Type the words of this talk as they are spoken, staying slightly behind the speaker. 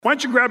Why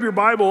don't you grab your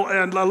Bible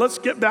and let's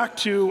get back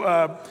to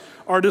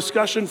our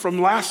discussion from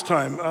last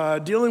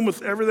time, dealing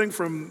with everything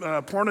from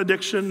porn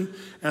addiction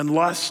and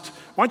lust.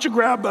 Why don't you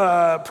grab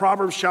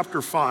Proverbs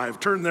chapter 5.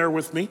 Turn there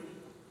with me.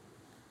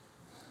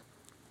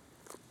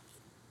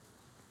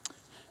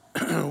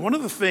 One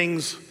of the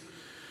things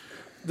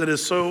that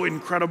is so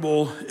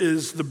incredible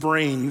is the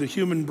brain, the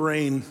human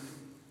brain.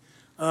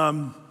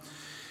 And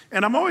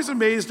I'm always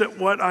amazed at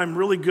what I'm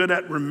really good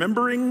at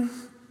remembering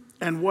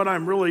and what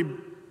I'm really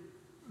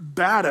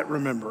bad at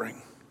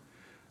remembering.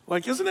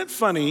 Like, isn't it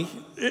funny?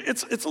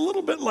 It's a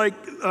little bit like,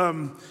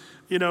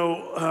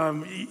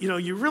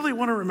 you really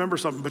want to remember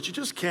something, but you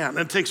just can't,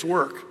 and it takes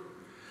work.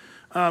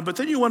 But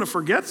then you want to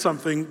forget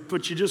something,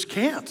 but you just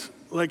can't.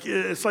 Like,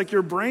 it's like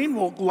your brain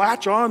will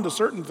latch on to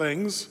certain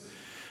things,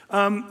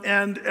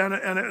 and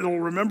it'll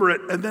remember it,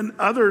 and then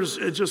others,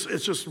 it's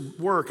just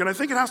work. And I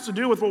think it has to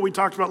do with what we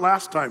talked about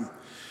last time.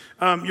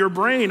 Your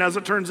brain, as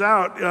it turns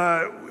out,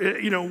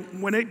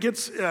 when it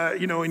gets,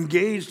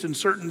 engaged in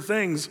certain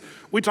things,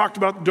 we talked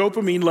about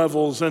dopamine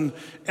levels and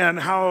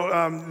how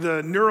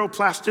the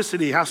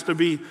neuroplasticity has to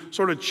be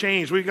sort of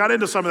changed. We got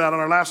into some of that on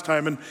our last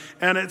time,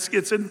 and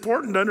it's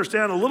important to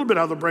understand a little bit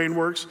how the brain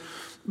works.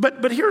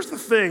 But here's the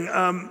thing.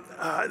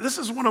 This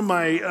is one of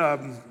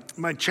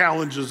my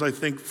challenges, I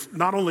think,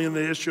 not only in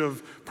the issue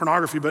of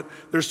pornography, but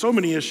there's so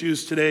many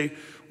issues today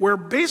where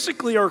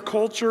basically our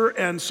culture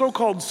and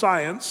so-called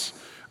science.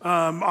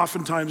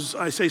 Oftentimes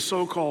I say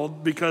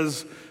so-called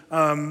because,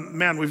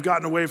 we've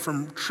gotten away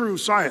from true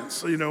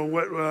science,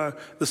 the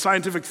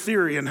scientific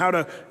theory and how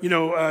to,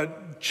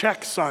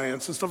 check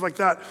science and stuff like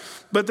that.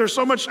 But there's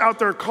so much out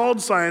there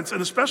called science,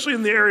 and especially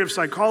in the area of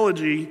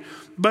psychology,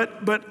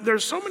 but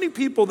there's so many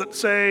people that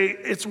say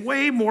it's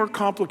way more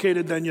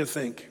complicated than you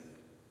think.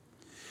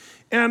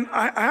 And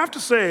I have to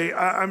say,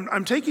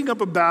 I'm taking up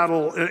a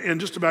battle in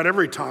just about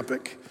every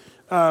topic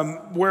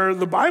where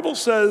the Bible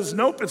says,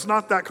 nope, it's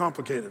not that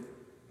complicated.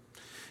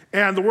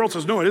 And the world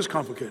says, no, it is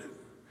complicated.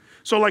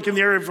 So like in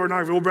the area of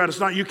pornography, well, Brad, it's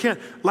not, you can't.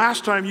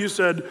 Last time you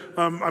said,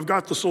 I've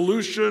got the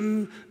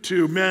solution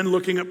to men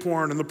looking at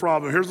porn and the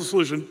problem. Here's the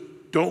solution.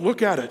 Don't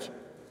look at it.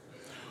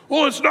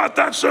 Well, it's not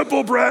that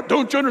simple, Brett.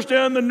 Don't you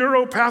understand the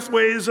neural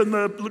pathways and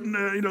the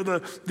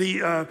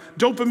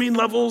dopamine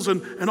levels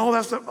and all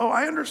that stuff? Oh,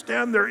 I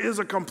understand there is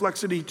a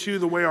complexity to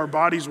the way our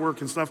bodies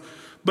work and stuff,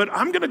 but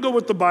I'm gonna go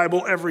with the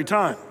Bible every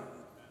time.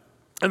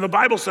 And the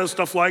Bible says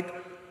stuff like,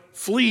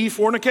 flee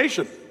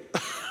fornication.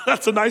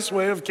 That's a nice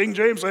way of King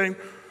James saying,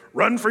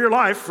 run for your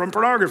life from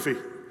pornography.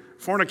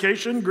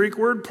 Fornication, Greek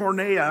word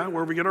porneia,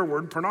 where we get our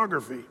word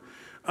pornography.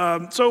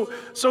 So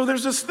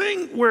there's this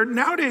thing where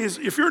nowadays,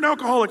 if you're an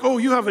alcoholic, oh,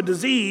 you have a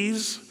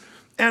disease,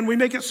 and we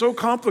make it so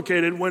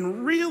complicated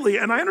when really,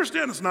 and I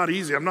understand it's not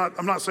easy. I'm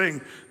not saying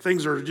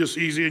things are just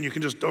easy and you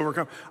can just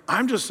overcome.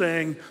 I'm just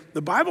saying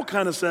the Bible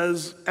kind of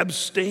says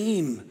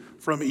abstain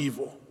from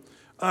evil.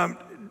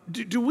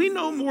 Do we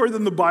know more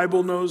than the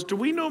Bible knows? Do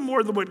we know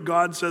more than what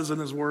God says in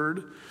his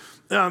word?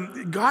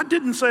 God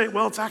didn't say,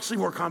 well, it's actually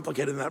more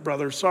complicated than that,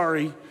 brother.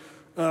 Sorry.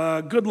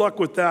 Good luck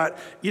with that.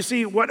 You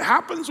see, what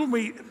happens when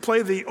we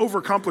play the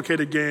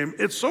overcomplicated game,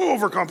 it's so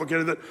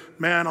overcomplicated that,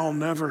 man, I'll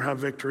never have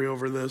victory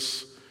over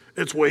this.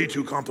 It's way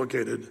too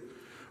complicated.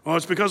 Oh,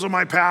 it's because of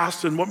my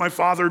past and what my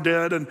father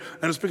did, and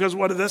it's because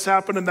what this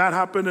happened and that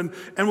happened,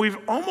 and we've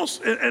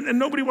almost, and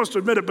nobody wants to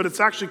admit it, but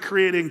it's actually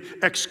creating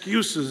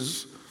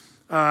excuses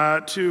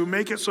to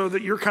make it so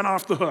that you're kind of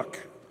off the hook.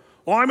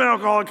 Well, I'm an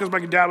alcoholic because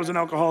my dad was an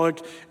alcoholic,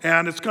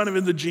 and it's kind of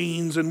in the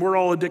genes, and we're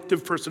all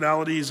addictive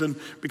personalities, and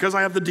because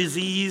I have the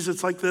disease,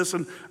 it's like this,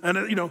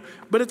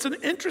 but it's an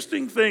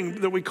interesting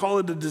thing that we call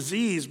it a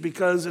disease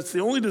because it's the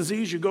only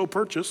disease you go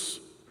purchase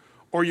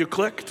or you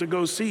click to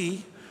go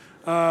see.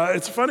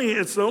 It's funny,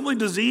 it's the only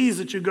disease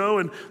that you go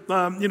and,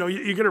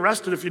 you get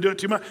arrested if you do it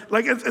too much.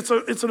 Like,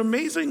 it's an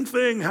amazing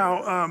thing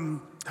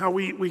how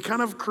we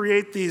kind of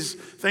create these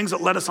things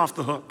that let us off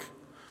the hook.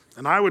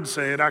 And I would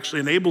say it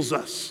actually enables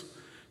us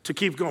to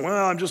keep going,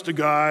 well, I'm just a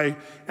guy.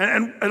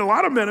 And a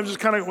lot of men have just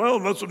kind of, well,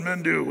 that's what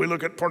men do. We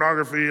look at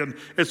pornography and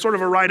it's sort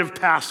of a rite of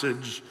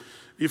passage.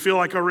 You feel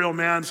like a real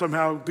man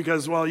somehow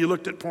because, well, you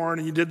looked at porn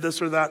and you did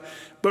this or that.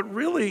 But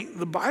really,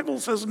 the Bible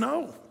says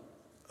no.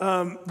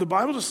 The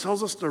Bible just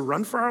tells us to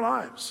run for our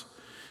lives.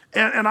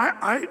 And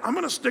I'm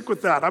gonna stick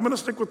with that. I'm gonna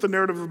stick with the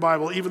narrative of the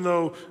Bible, even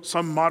though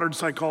some modern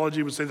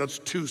psychology would say that's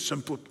too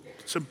simplified.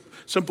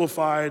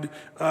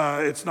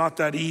 It's not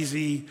that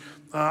easy.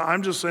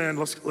 I'm just saying,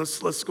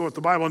 let's go with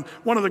the Bible. And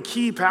one of the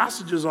key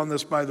passages on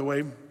this, by the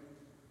way,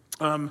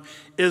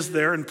 is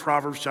there in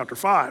Proverbs chapter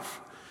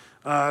 5.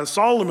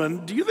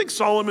 Solomon, do you think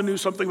Solomon knew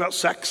something about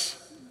sex?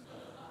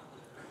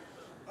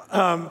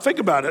 Think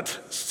about it,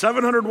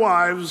 700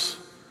 wives,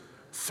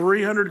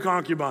 300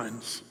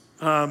 concubines.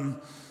 And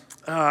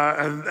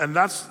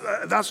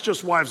that's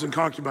just wives and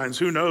concubines.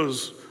 Who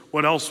knows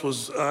what else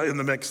was in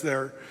the mix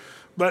there.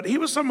 But he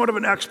was somewhat of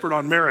an expert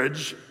on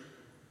marriage.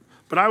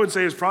 But I would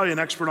say he's probably an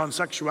expert on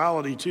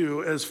sexuality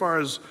too, as far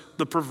as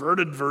the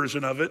perverted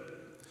version of it.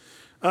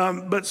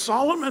 But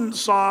Solomon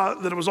saw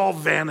that it was all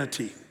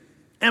vanity,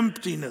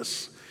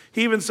 emptiness.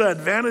 He even said,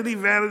 vanity,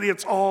 vanity,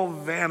 it's all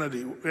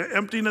vanity.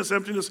 Emptiness,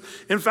 emptiness.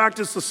 In fact,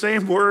 it's the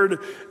same word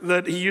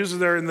that he uses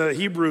there in the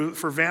Hebrew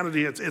for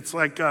vanity. It's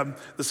like the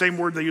same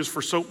word they use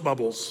for soap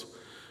bubbles.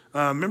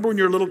 Remember when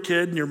you were a little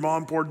kid and your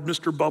mom poured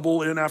Mr.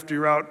 Bubble in after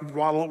you're out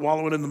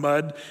wallowing in the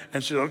mud,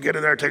 and she'd, get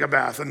in there, take a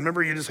bath. And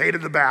remember, you just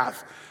hated the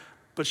bath.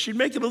 But she'd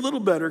make it a little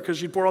better because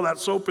she'd pour all that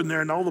soap in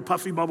there and all the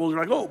puffy bubbles.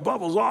 You're like, oh,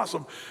 bubbles,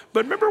 awesome.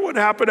 But remember what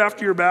happened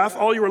after your bath?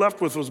 All you were left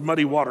with was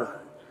muddy water.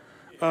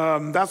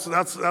 That's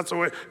a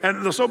way.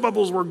 And the soap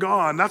bubbles were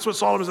gone. That's what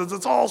Solomon says.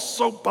 It's all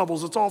soap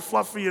bubbles. It's all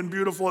fluffy and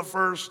beautiful at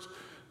first,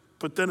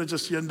 but then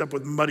you end up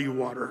with muddy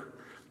water.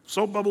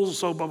 Soap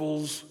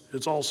bubbles,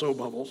 it's all soap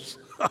bubbles.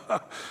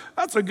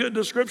 That's a good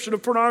description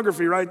of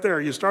pornography right there.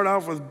 You start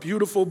off with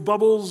beautiful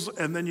bubbles,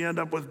 and then you end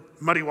up with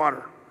muddy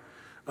water.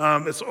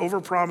 It's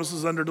over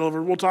promises, under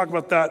delivered. We'll talk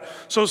about that.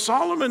 So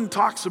Solomon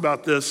talks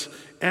about this,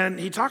 and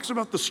he talks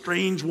about the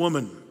strange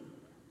woman.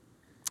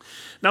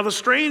 Now, the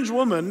strange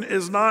woman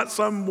is not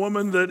some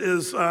woman that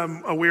is a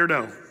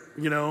weirdo,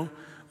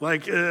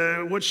 like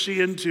what's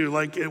she into?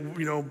 Like,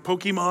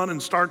 Pokemon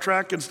and Star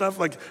Trek and stuff,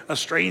 like a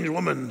strange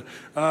woman.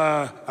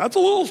 That's a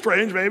little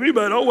strange maybe,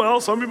 but oh well,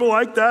 some people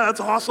like that.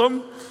 That's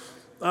awesome.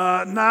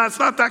 Nah, it's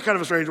not that kind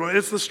of a strange woman.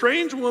 It's the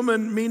strange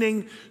woman,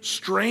 meaning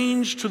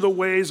strange to the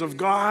ways of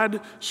God,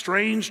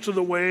 strange to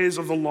the ways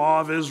of the law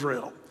of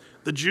Israel.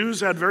 The Jews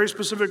had very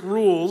specific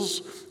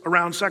rules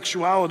around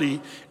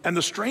sexuality, and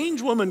the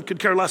strange woman could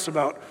care less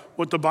about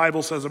what the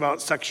Bible says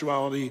about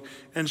sexuality.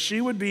 And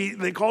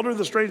they called her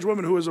the strange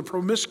woman, who is a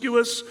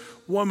promiscuous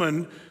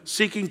woman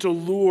seeking to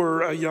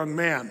lure a young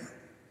man.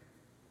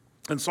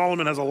 And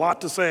Solomon has a lot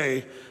to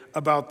say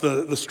about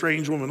the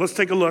strange woman. Let's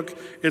take a look.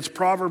 It's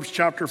Proverbs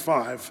chapter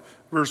 5,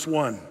 verse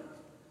 1.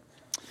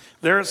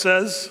 There it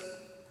says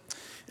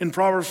in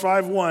Proverbs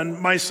 5:1,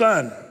 my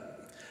son,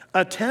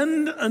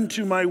 attend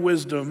unto my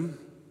wisdom,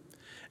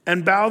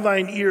 and bow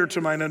thine ear to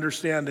mine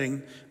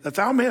understanding, that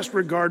thou mayest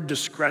regard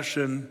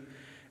discretion,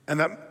 and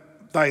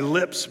that thy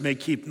lips may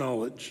keep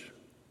knowledge.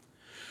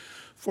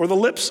 For the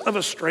lips of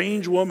a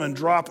strange woman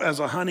drop as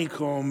a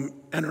honeycomb,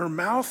 and her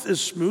mouth is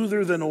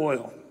smoother than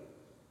oil,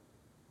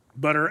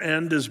 but her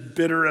end is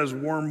bitter as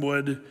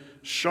wormwood,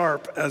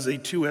 sharp as a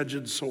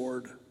two-edged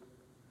sword.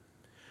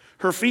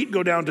 Her feet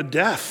go down to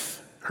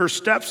death, her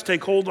steps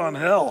take hold on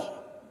hell.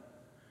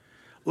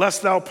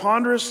 Lest thou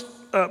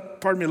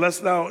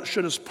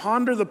shouldest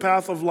ponder the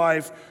path of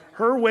life,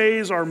 her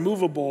ways are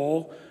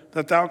movable,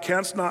 that thou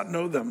canst not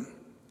know them.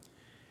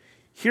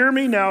 Hear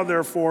me now,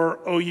 therefore,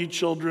 O ye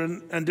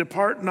children, and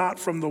depart not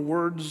from the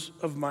words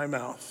of my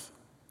mouth.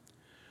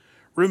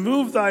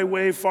 Remove thy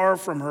way far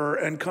from her,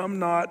 and come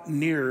not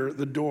near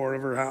the door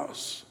of her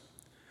house,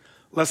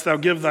 lest thou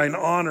give thine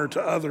honor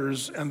to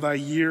others, and thy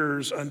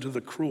years unto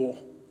the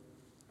cruel.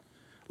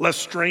 Lest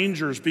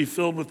strangers be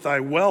filled with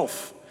thy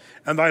wealth,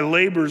 and thy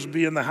labors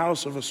be in the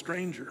house of a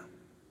stranger.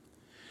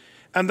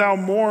 And thou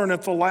mourn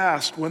at the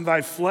last, when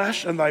thy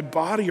flesh and thy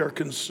body are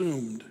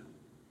consumed.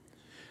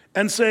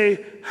 And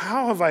say,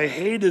 how have I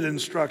hated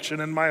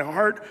instruction, and my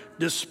heart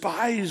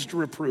despised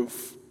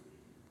reproof?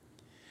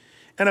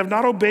 And have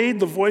not obeyed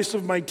the voice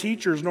of my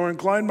teachers, nor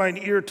inclined mine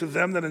ear to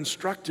them that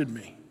instructed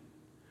me.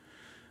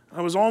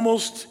 I was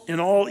almost in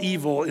all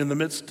evil in the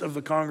midst of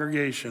the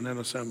congregation and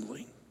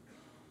assembly.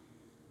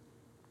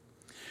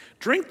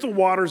 Drink the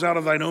waters out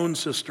of thine own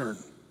cistern,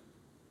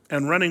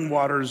 and running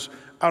waters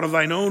out of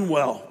thine own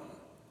well.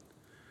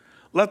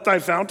 Let thy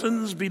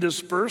fountains be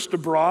dispersed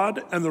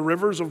abroad, and the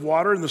rivers of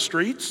water in the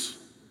streets.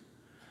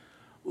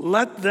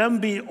 Let them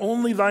be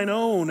only thine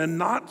own, and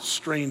not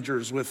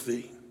strangers with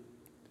thee.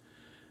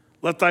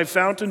 Let thy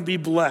fountain be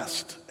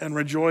blessed, and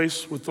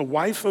rejoice with the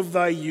wife of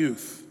thy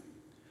youth.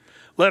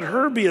 Let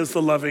her be as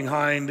the loving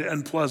hind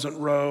and pleasant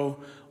roe.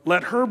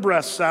 Let her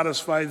breast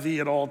satisfy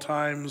thee at all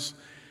times,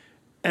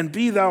 and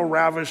be thou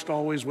ravished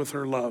always with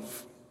her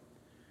love.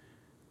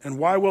 And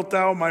why wilt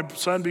thou, my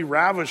son, be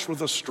ravished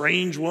with a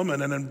strange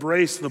woman, and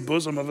embrace the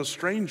bosom of a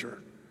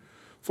stranger?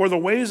 For the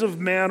ways of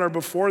man are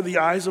before the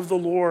eyes of the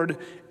Lord,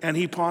 and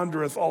he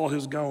pondereth all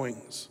his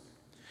goings.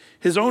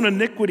 His own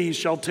iniquities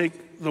shall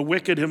take the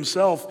wicked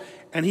himself,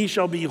 and he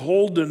shall be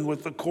holden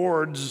with the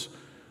cords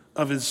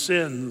of his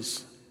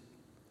sins.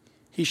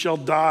 He shall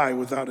die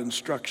without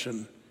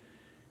instruction.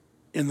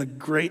 In the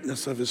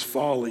greatness of his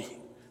folly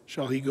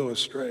shall he go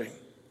astray.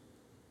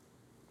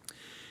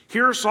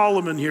 Here's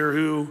Solomon here,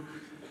 who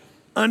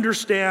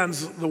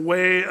understands the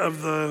way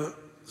of the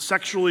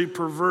sexually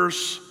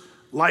perverse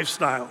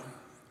lifestyle.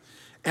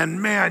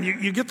 And man,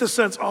 you get the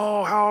sense,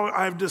 oh, how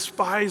I've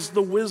despised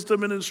the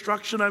wisdom and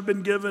instruction I've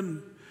been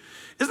given.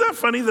 Isn't that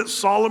funny that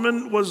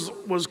Solomon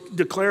was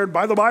declared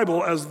by the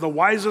Bible as the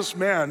wisest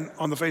man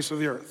on the face of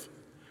the earth?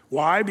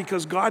 Why?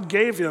 Because God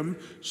gave him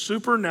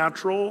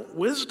supernatural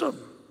wisdom.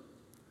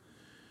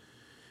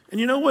 And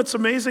you know what's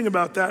amazing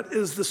about that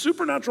is the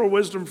supernatural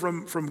wisdom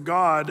from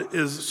God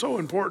is so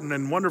important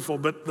and wonderful,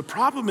 but the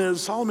problem is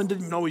Solomon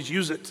didn't always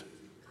use it.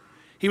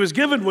 He was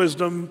given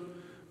wisdom,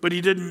 but he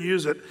didn't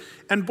use it.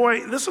 And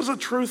boy, this is a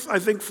truth, I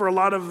think, for a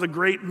lot of the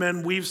great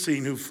men we've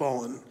seen who've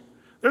fallen.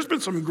 There's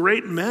been some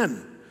great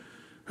men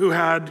who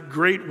had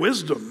great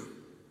wisdom,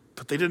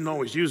 but they didn't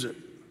always use it.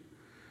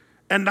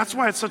 And that's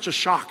why it's such a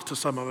shock to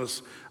some of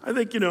us. I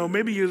think,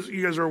 maybe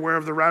you guys are aware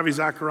of the Ravi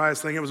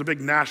Zacharias thing. It was a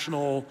big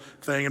national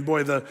thing. And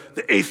boy, the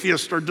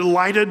atheists are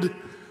delighted.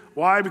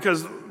 Why?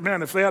 Because,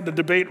 man, if they had to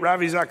debate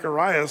Ravi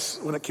Zacharias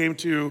when it came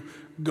to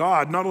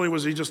God, not only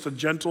was he just a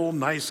gentle,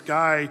 nice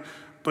guy,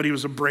 but he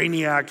was a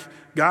brainiac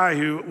guy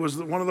who was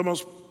one of the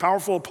most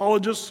powerful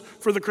apologists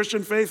for the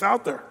Christian faith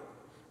out there.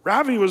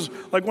 Ravi was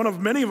like one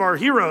of many of our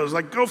heroes,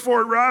 like, go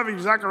for it, Ravi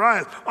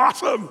Zacharias,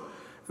 awesome.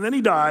 And then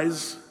he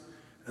dies,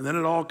 and then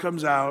it all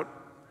comes out,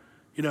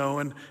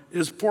 and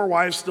his poor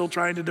wife's still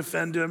trying to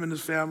defend him and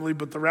his family,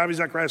 but the Ravi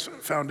Zacharias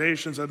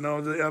Foundation said,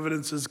 no, the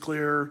evidence is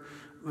clear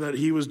that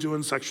he was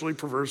doing sexually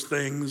perverse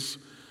things.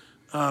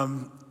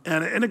 And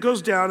it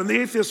goes down, and the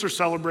atheists are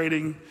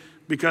celebrating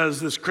because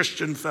this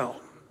Christian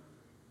fell.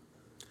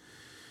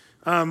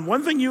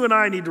 One thing you and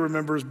I need to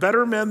remember is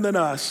better men than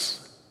us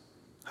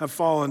have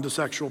fallen to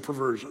sexual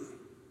perversion.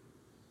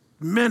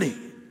 Many.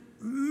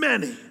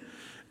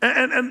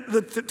 And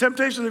the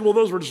temptation to think, well,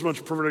 those were just a bunch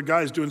of perverted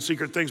guys doing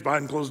secret things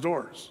behind closed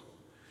doors.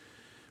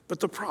 But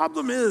the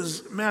problem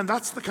is, man,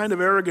 that's the kind of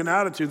arrogant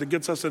attitude that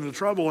gets us into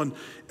trouble.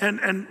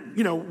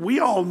 And we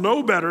all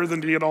know better than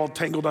to get all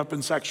tangled up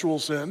in sexual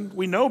sin.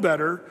 We know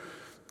better.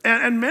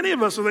 And many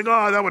of us will think,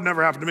 oh, that would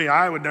never happen to me.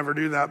 I would never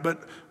do that.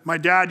 But my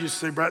dad used to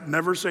say, Brett,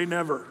 never say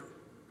never.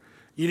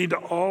 You need to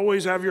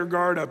always have your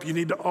guard up. You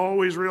need to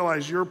always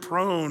realize you're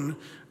prone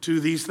to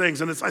these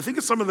things. And I think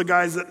it's some of the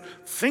guys that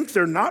think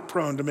they're not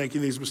prone to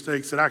making these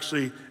mistakes that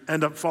actually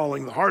end up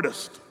falling the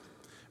hardest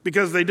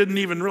because they didn't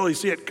even really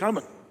see it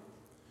coming.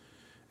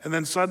 And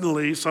then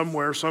suddenly,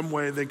 somewhere, some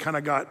way, they kind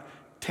of got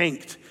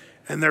tanked.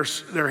 And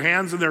their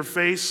hands in their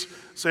face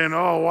saying,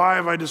 oh, why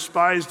have I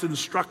despised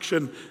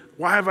instruction?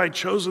 Why have I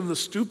chosen the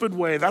stupid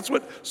way? That's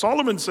what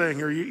Solomon's saying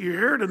here. You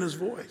hear it in his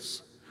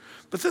voice.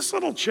 But this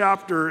little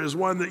chapter is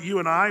one that you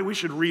and I, we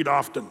should read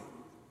often.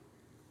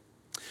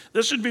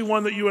 This should be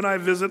one that you and I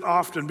visit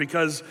often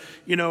because,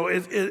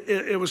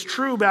 it was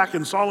true back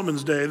in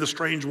Solomon's day, the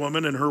strange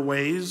woman and her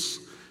ways.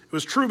 It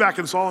was true back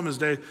in Solomon's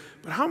day,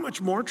 but how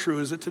much more true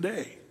is it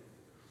today?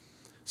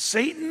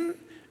 Satan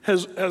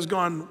has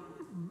gone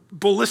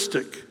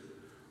ballistic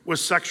with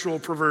sexual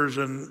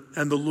perversion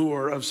and the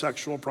lure of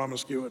sexual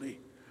promiscuity.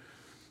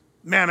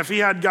 Man, if he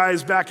had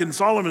guys back in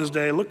Solomon's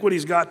day, look what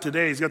he's got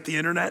today. He's got the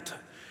internet.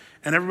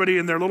 And everybody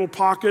in their little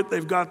pocket,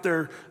 they've got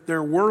their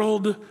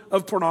world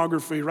of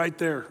pornography right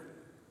there.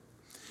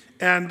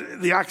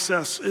 And the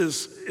access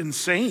is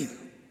insane.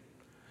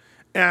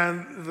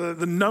 And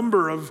the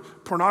number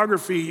of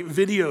pornography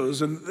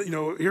videos, and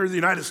here in the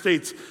United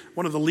States,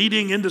 one of the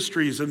leading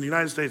industries in the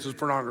United States is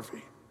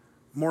pornography.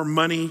 More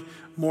money,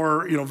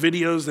 more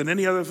videos than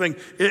any other thing.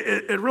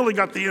 It really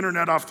got the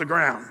internet off the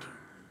ground.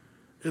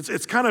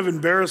 It's kind of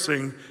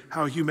embarrassing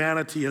how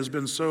humanity has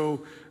been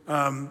so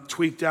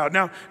tweaked out.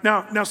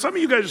 Now, some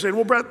of you guys are saying,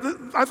 well, Brett,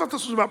 I thought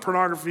this was about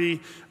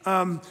pornography.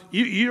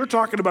 You're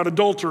talking about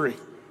adultery.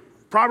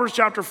 Proverbs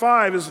chapter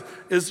 5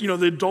 is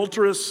the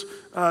adulterous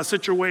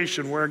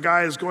situation where a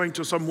guy is going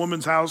to some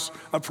woman's house,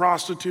 a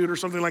prostitute or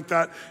something like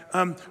that.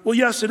 Well,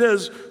 yes, it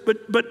is.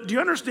 But do you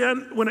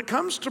understand, when it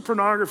comes to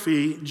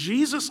pornography,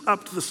 Jesus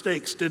upped the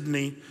stakes, didn't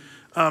he?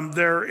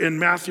 There in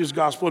Matthew's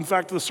gospel. In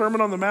fact, the Sermon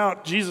on the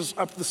Mount, Jesus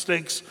upped the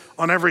stakes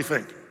on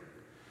everything.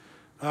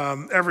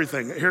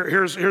 Everything.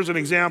 Here's an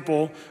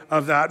example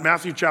of that.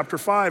 Matthew chapter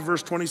 5,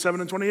 verse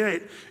 27 and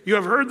 28. You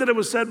have heard that it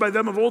was said by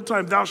them of old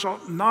time, thou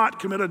shalt not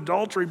commit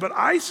adultery. But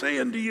I say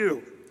unto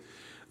you,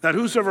 that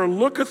whosoever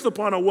looketh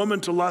upon a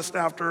woman to lust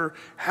after her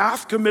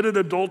hath committed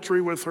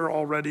adultery with her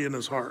already in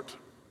his heart.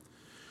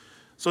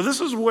 So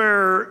this is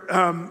where,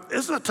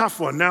 this is a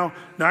tough one. Now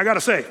I got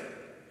to say,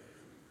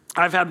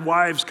 I've had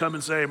wives come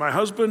and say, my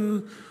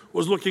husband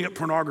was looking at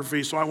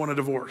pornography, so I want a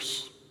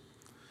divorce.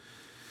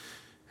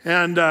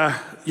 And,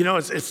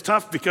 it's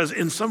tough because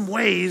in some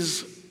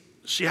ways,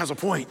 she has a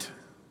point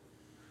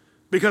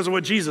because of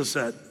what Jesus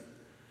said.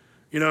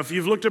 If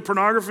you've looked at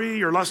pornography,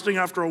 you're lusting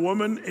after a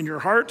woman in your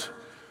heart,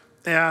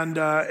 and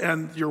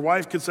your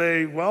wife could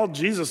say, well,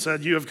 Jesus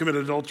said you have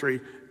committed adultery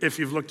if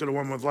you've looked at a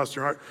woman with lust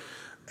in your heart.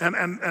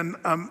 And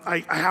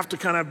I have to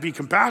kind of be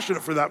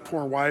compassionate for that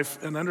poor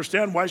wife and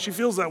understand why she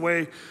feels that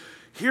way.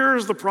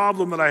 Here's the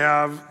problem that I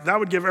have. That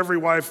would give every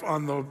wife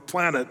on the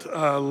planet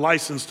a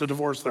license to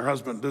divorce their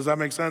husband. Does that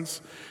make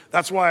sense?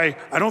 That's why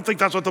I don't think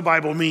that's what the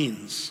Bible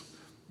means,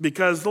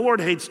 because the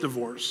Lord hates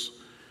divorce.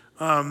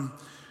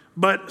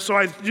 But so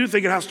I do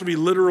think it has to be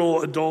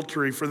literal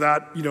adultery for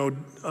that,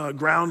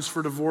 grounds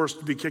for divorce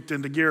to be kicked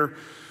into gear.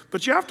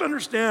 But you have to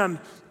understand,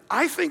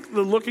 I think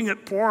the looking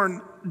at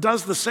porn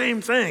does the same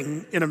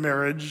thing in a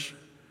marriage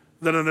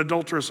that an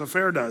adulterous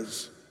affair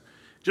does.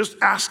 Just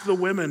ask the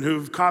women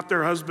who've caught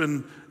their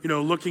husband,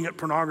 looking at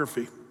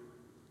pornography.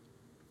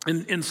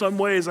 In some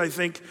ways, I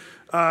think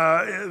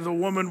the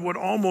woman would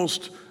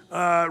almost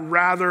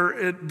rather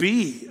it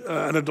be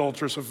an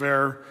adulterous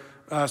affair,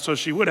 so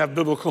she would have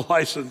biblical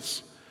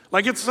license.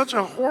 Like it's such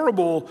a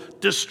horrible,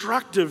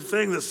 destructive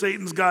thing that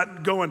Satan's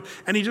got going.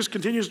 And he just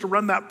continues to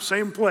run that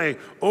same play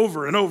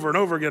over and over and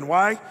over again.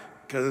 Why?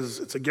 Because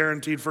it's a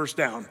guaranteed first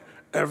down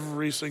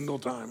every single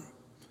time.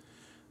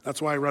 That's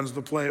why he runs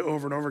the play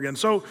over and over again.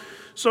 So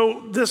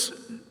this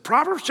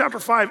Proverbs chapter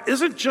 5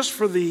 isn't just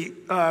for the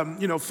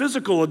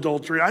physical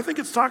adultery. I think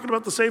it's talking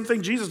about the same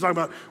thing Jesus is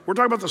talking about. We're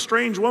talking about the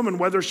strange woman,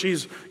 whether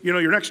she's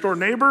your next door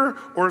neighbor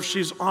or if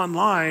she's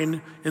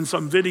online in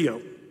some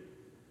video.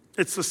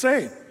 It's the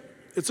same.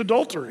 It's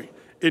adultery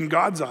in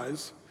God's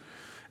eyes.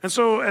 And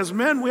so as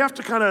men, we have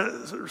to kind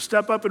of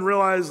step up and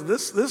realize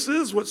this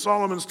is what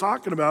Solomon's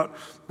talking about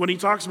when he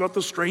talks about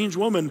the strange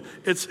woman.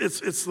 It's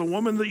the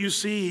woman that you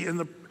see on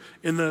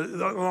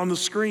the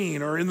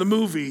screen or in the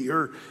movie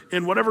or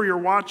in whatever you're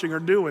watching or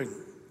doing,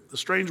 the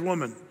strange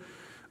woman.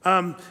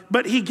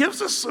 But he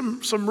gives us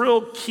some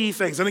real key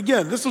things. And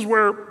again, this is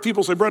where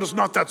people say, Brett, it's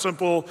not that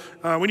simple.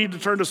 We need to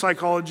turn to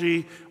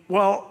psychology.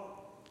 Well,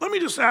 let me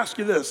just ask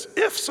you this.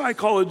 If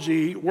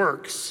psychology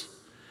works,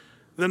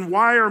 then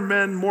why are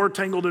men more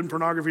tangled in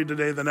pornography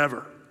today than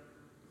ever?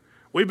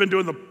 We've been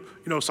doing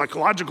the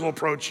psychological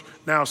approach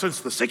now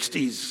since the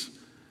 60s.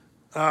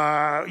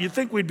 You'd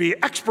think we'd be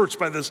experts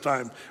by this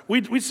time.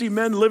 We'd see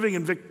men living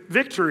in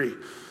victory.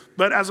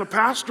 But as a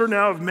pastor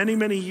now of many,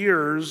 many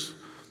years,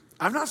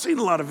 I've not seen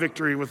a lot of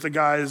victory with the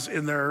guys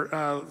in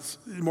their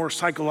more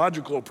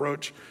psychological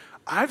approach.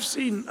 I've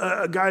seen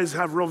guys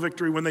have real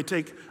victory when they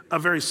take a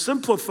very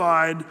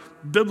simplified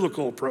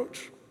biblical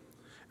approach.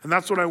 And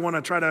that's what I want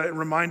to try to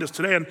remind us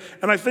today.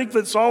 And I think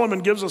that Solomon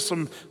gives us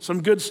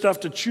some good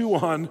stuff to chew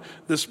on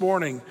this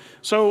morning.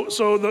 So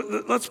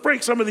let's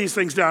break some of these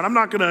things down. I'm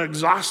not going to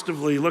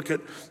exhaustively look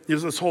at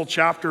this whole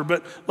chapter,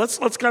 but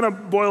let's kind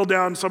of boil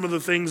down some of the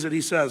things that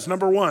he says.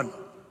 Number one,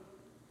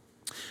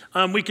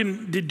 we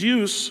can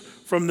deduce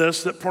from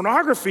this that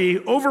pornography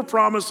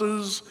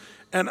overpromises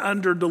and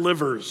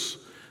underdelivers.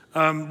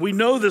 We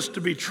know this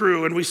to be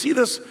true, and we see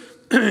this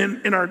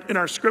in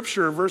our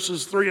scripture,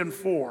 verses 3 and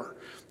 4.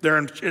 There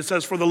it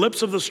says, for the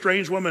lips of the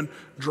strange woman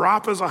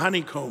drop as a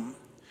honeycomb,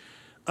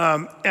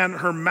 and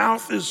her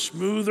mouth is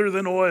smoother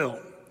than oil,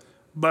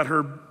 but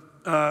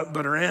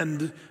her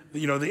end,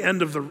 the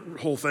end of the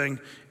whole thing,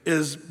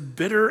 is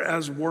bitter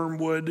as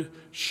wormwood,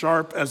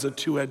 sharp as a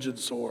two-edged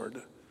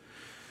sword.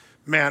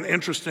 Man,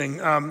 interesting.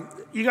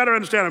 You got to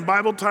understand, in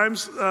Bible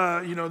times,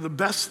 the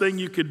best thing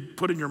you could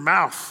put in your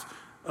mouth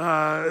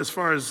as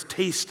far as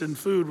taste and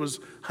food was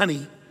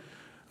honey.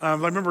 I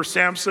remember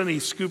Samson, he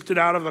scooped it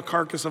out of the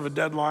carcass of a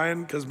dead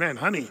lion because, man,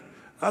 honey,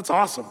 that's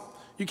awesome.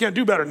 You can't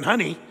do better than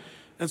honey.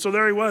 And so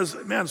there he was,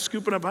 man,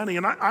 scooping up honey.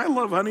 And I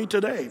love honey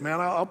today, man.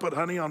 I'll put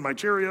honey on my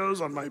Cheerios,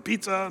 on my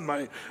pizza, on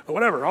my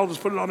whatever. I'll just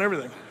put it on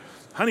everything.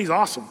 Honey's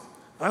awesome.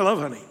 I love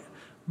honey.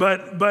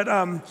 But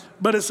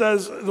it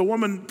says the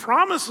woman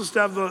promises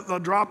to have the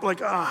drop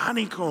like a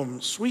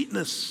honeycomb,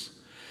 sweetness.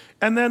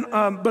 And then,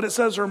 but it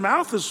says her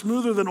mouth is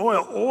smoother than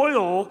oil.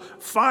 Oil,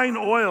 fine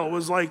oil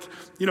was like,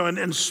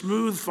 and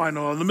smooth fine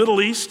oil. In the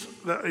Middle East,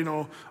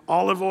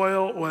 olive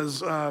oil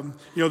was,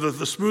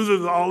 the smoother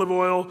the olive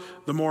oil,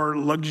 the more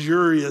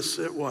luxurious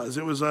it was.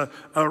 It was a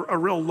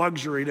real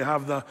luxury to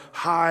have the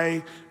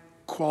high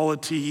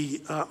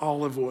quality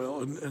olive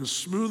oil and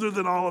smoother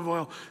than olive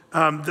oil.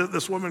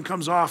 This woman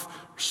comes off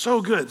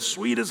so good,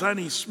 sweet as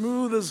honey,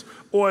 smooth as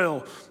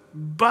oil,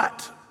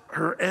 but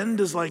her end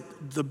is like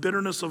the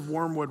bitterness of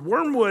wormwood.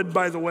 Wormwood,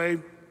 by the way,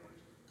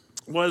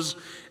 was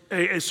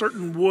a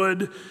certain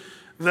wood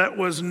that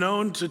was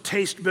known to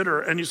taste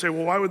bitter. And you say,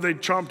 well, why would they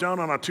chomp down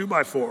on a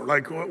 2x4,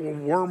 like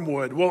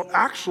wormwood? Well,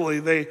 actually,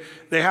 they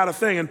had a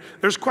thing, and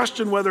there's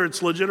question whether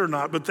it's legit or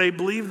not, but they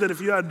believed that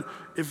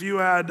if you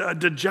had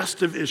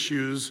digestive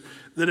issues,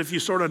 that if you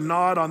sort of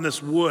gnawed on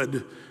this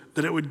wood,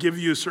 that it would give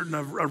you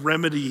a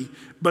remedy.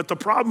 But the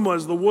problem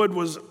was the wood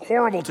was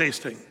horrible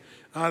tasting.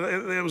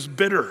 It was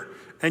bitter.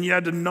 And you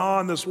had to gnaw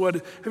on this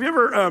wood. Have you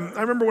ever,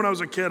 I remember when I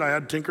was a kid, I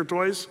had Tinker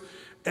Toys.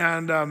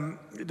 And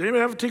did anybody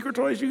have Tinker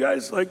Toys, you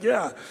guys? Like,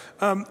 yeah.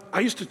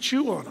 I used to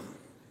chew on them.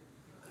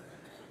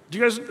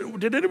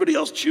 Did anybody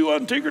else chew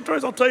on Tinker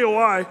Toys? I'll tell you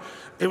why.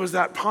 It was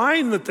that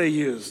pine that they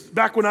used.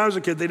 Back when I was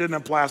a kid, they didn't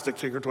have plastic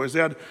Tinker Toys. They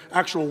had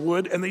actual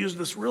wood, and they used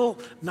this real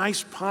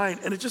nice pine.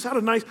 And it just had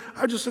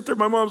I'd just sit there,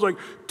 my mom's like,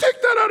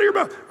 take that out of your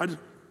mouth.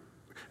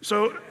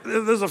 So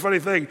this is a funny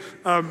thing.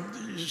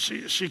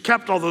 She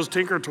kept all those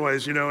Tinker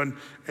Toys, and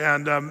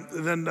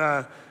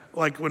then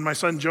like when my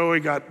son Joey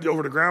got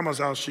over to Grandma's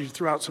house, she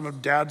threw out some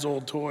of Dad's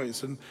old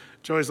toys, and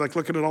Joey's like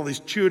looking at all these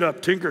chewed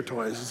up Tinker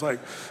Toys. It's like,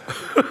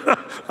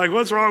 like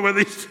what's wrong with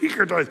these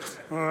Tinker Toys?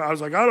 I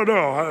was like, I don't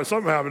know,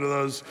 something happened to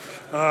those.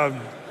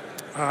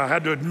 I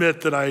had to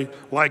admit that I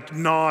liked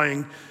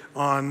gnawing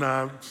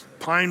on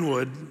pine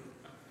wood.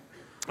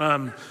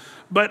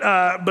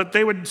 But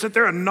they would sit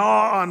there and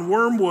gnaw on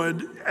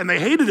wormwood, and they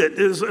hated it.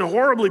 It was a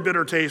horribly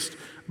bitter taste,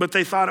 but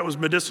they thought it was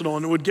medicinal,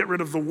 and it would get rid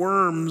of the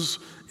worms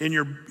in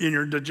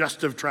your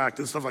digestive tract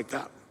and stuff like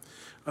that.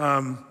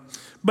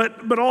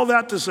 But all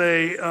that to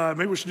say,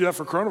 maybe we should do that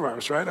for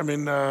coronavirus, right? I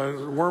mean,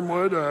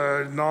 wormwood,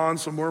 gnaw on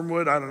some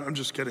wormwood. I don't know. I'm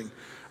just kidding.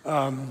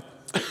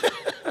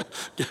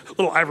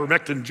 Little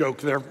ivermectin joke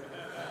there.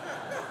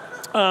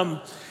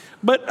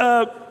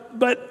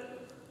 But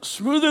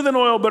smoother than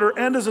oil, but her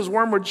end is as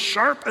wormwood,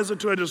 sharp as a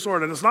two-edged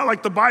sword. And it's not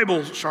like the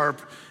Bible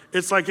sharp.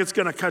 It's like it's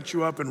gonna cut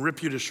you up and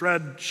rip you to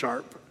shred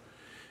sharp.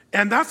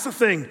 And that's the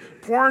thing.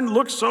 Porn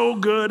looks so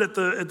good at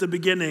the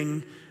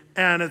beginning,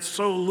 and it's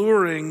so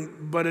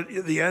alluring, but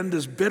at the end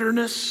is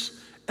bitterness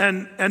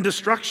and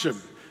destruction.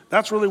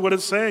 That's really what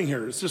it's saying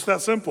here. It's just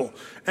that simple.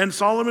 And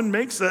Solomon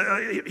makes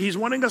that, he's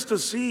wanting us to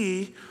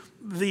see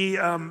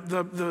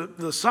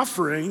the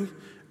suffering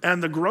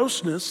and the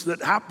grossness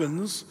that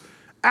happens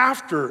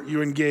after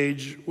you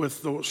engage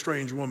with the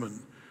strange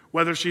woman.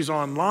 Whether she's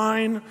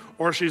online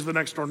or she's the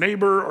next door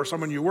neighbor or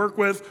someone you work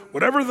with,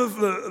 whatever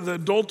the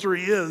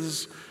adultery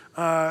is,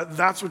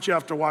 that's what you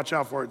have to watch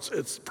out for.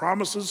 It's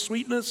promises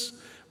sweetness,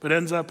 but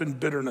ends up in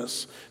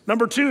bitterness.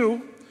 Number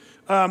two,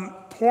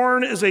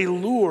 porn is a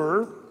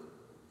lure.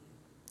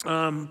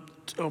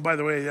 By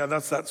the way, yeah,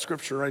 that's that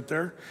scripture right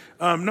there.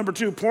 Number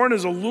two, porn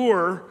is a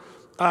lure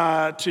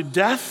to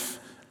death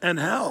and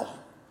hell.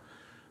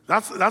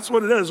 That's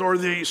what it is, or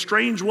the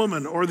strange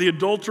woman, or the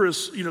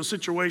adulterous,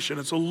 situation.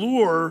 It's a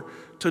lure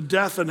to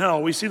death and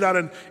hell. We see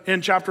that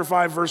in chapter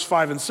 5, verse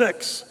 5 and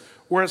 6,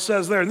 where it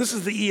says there, and this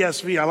is the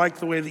ESV. I like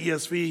the way the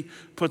ESV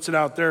puts it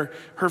out there.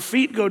 Her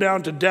feet go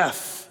down to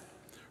death.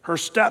 Her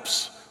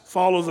steps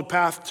follow the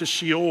path to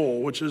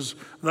Sheol, which is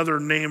another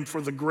name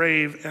for the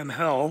grave and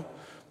hell.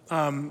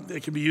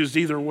 It can be used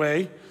either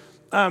way.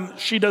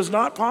 She does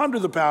not ponder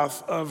the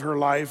path of her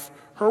life.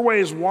 Her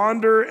ways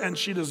wander, and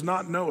she does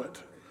not know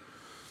it.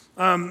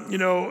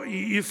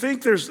 You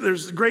think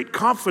there's great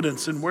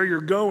confidence in where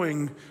you're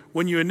going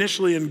when you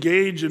initially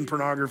engage in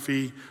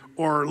pornography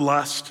or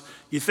lust.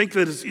 You think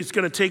that it's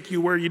going to take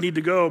you where you need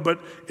to go, but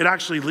it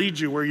actually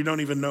leads you where you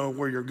don't even know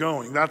where you're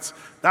going. That's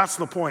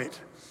the point.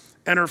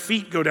 And her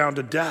feet go down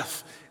to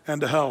death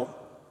and to hell.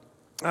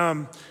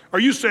 Are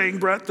you saying,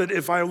 Brett, that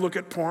if I look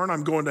at porn,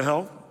 I'm going to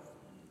hell?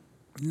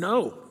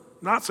 No,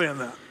 not saying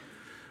that.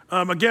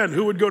 Again,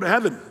 who would go to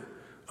heaven?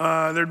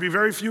 There'd be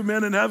very few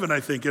men in heaven, I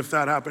think, if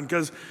that happened.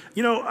 Because,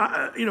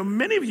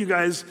 many of you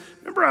guys,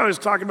 remember I was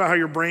talking about how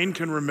your brain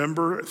can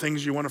remember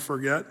things you want to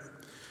forget?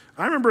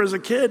 I remember as a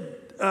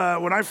kid,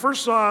 when I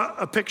first saw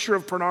a picture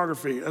of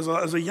pornography,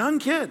 as a young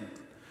kid,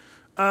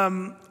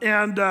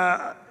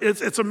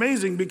 it's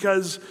amazing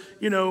because,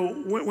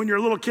 when you're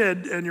a little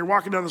kid and you're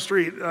walking down the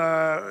street,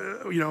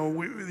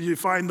 you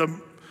find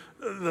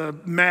the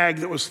mag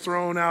that was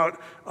thrown out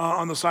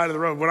on the side of the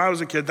road. When I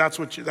was a kid,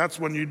 that's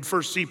when you'd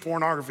first see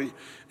pornography.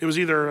 It was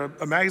either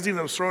a magazine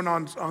that was thrown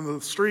on the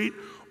street,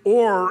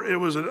 or it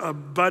was a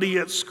buddy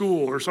at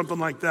school or something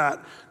like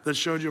that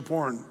showed you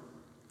porn.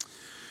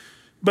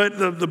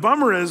 But the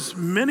bummer is,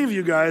 many of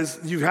you guys,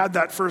 you've had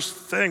that first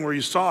thing where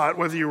you saw it,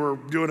 whether you were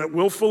doing it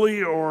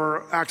willfully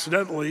or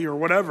accidentally or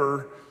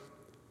whatever.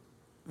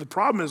 The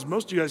problem is,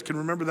 most of you guys can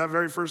remember that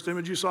very first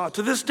image you saw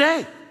to this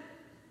day.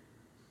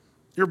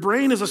 Your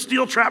brain is a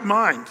steel-trap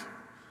mind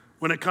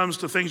when it comes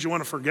to things you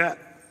want to forget.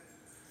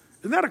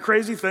 Isn't that a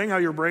crazy thing, how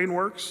your brain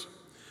works?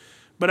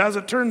 But as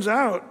it turns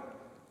out,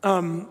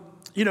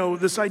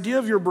 this idea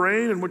of your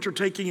brain and what you're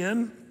taking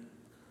in,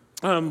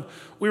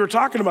 we were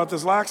talking about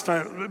this last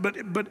time,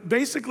 but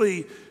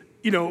basically,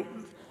 no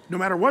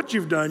matter what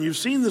you've done, you've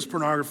seen this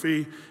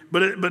pornography,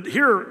 but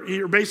here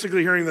you're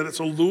basically hearing that it's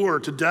a lure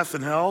to death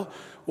and hell.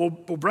 Well,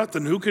 Brett,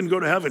 then who can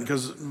go to heaven?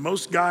 Because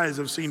most guys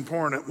have seen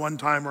porn at one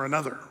time or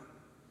another.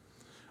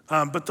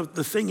 But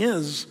the thing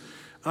is,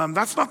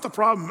 that's not the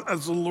problem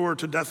as a lure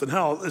to death and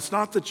hell. It's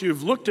not that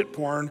you've looked at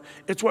porn,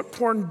 it's what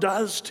porn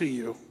does to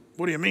you.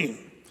 What do you mean?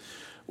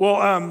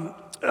 Well,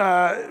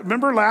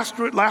 remember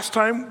last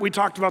time we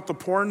talked about the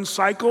porn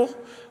cycle?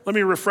 Let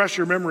me refresh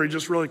your memory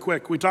just really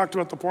quick. We talked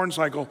about the porn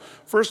cycle.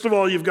 First of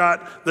all, you've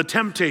got the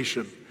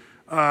temptation.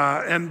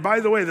 And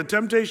by the way, the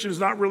temptation is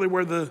not really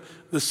where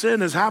the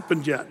sin has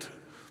happened yet.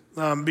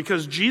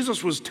 Because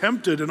Jesus was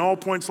tempted in all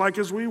points like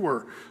as we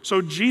were.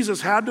 So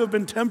Jesus had to have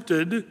been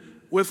tempted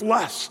with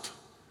lust.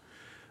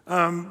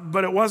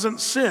 But it wasn't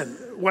sin.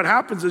 What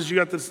happens is you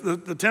got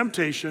the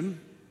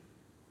temptation,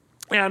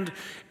 and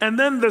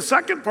then the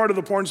second part of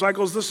the porn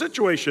cycle is the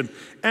situation.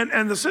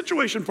 And the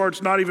situation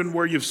part's not even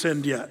where you've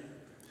sinned yet.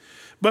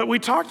 But we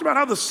talked about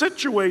how the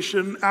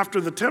situation after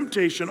the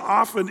temptation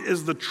often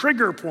is the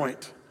trigger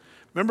point.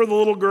 Remember the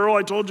little girl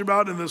I told you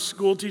about in the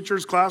school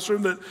teacher's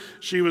classroom, that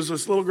she was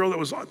this little girl that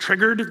was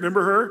triggered?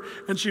 Remember her?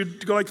 And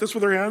she'd go like this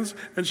with her hands,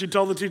 and she'd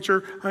tell the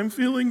teacher, "I'm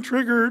feeling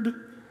triggered."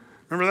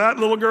 Remember that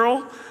little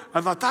girl?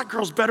 I thought, that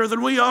girl's better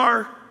than we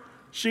are.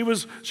 She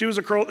was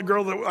a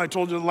girl that I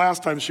told you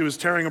last time, she was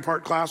tearing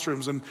apart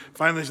classrooms, and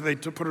finally they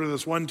put her to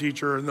this one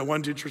teacher, and the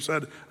one teacher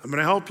said, "I'm going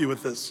to help you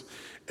with this."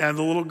 And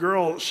the little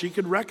girl, she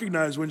could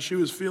recognize when she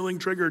was feeling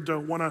triggered to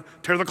want to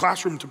tear the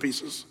classroom to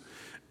pieces.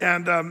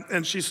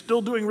 And she's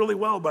still doing really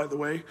well, by the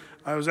way.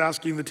 I was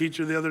asking the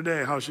teacher the other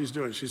day how she's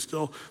doing.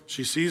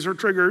 She sees her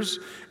triggers,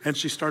 and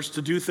she starts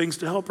to do things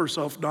to help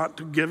herself not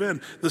to give in.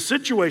 The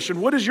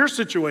situation, what is your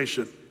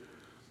situation?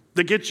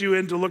 that gets you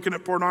into looking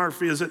at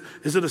pornography? Is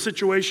it a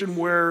situation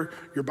where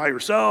you're by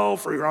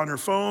yourself or you're on your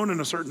phone in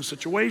a certain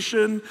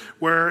situation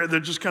where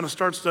it just kind of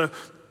starts to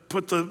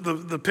put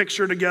the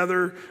picture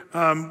together,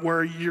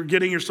 where you're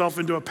getting yourself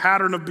into a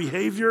pattern of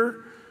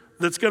behavior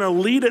that's going to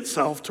lead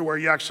itself to where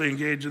you actually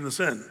engage in the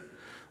sin?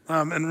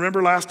 And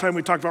remember last time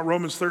we talked about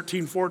Romans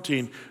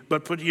 13:14,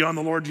 but put ye on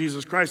the Lord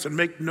Jesus Christ and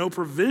make no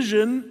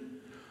provision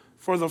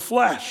for the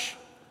flesh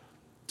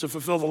to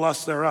fulfill the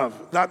lust thereof.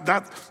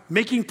 That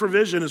making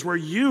provision is where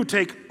you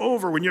take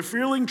over. When you're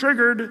feeling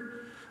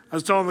triggered, I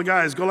was telling the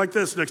guys, go like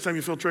this next time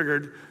you feel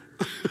triggered.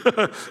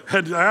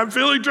 And I'm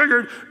feeling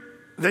triggered.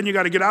 Then you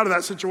got to get out of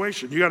that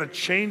situation. You got to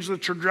change the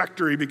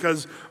trajectory,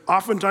 because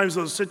oftentimes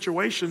those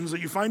situations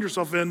that you find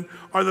yourself in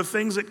are the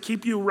things that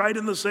keep you right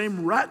in the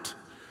same rut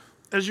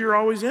as you're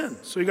always in.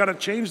 So you got to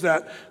change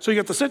that. So you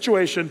get the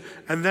situation,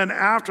 and then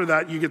after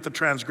that, you get the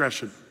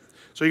transgression.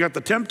 So you got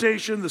the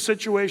temptation, the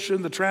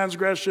situation, the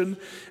transgression,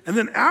 and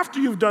then after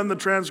you've done the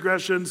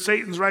transgression,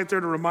 Satan's right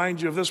there to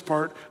remind you of this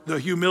part, the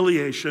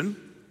humiliation.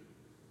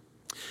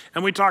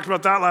 And we talked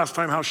about that last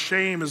time, how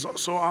shame is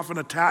so often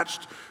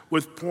attached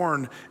with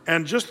porn.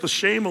 And just the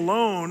shame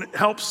alone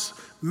helps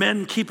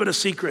men keep it a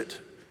secret.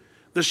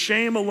 The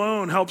shame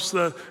alone helps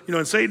and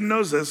Satan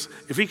knows this,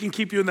 if he can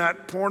keep you in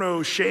that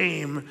porno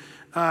shame,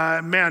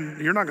 man,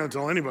 you're not gonna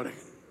tell anybody.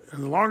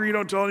 And the longer you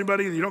don't tell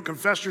anybody, you don't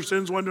confess your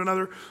sins one to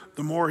another,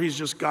 the more he's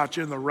just got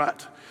you in the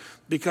rut,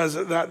 because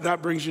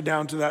that brings you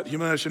down to that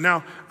humiliation.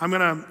 Now, I'm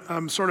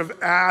gonna sort of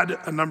add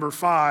a number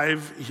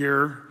 5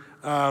 here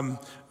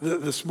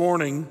this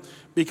morning,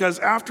 because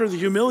after the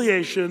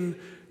humiliation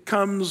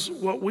comes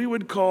what we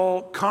would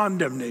call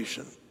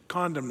condemnation.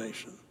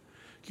 Condemnation.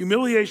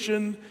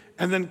 Humiliation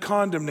and then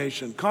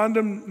condemnation.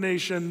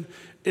 Condemnation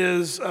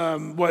is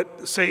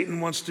what Satan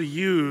wants to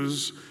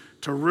use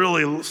to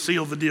really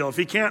seal the deal. If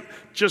he can't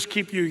just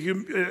keep you,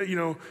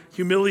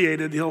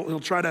 humiliated, he'll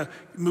try to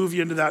move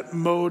you into that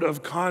mode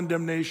of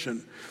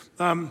condemnation.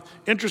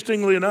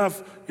 Interestingly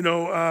enough,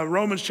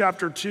 Romans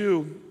chapter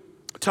 2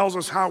 tells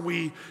us how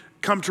we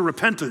come to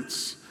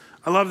repentance.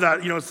 I love that.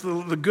 It's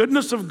the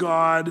goodness of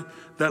God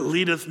that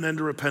leadeth men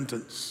to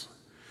repentance.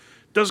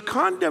 Does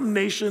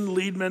condemnation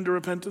lead men to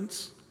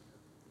repentance?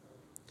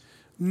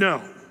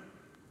 No.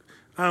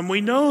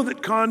 We know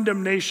that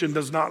condemnation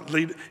does not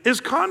lead.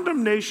 Is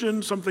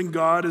condemnation something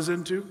God is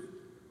into?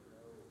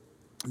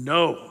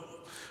 No.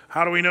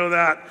 How do we know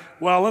that?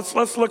 Well,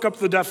 let's look up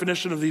the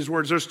definition of these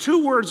words. There's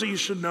 2 words that you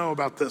should know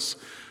about this,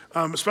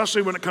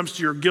 especially when it comes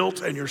to your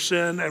guilt and your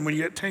sin, and when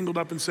you get tangled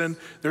up in sin.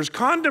 There's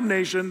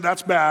condemnation,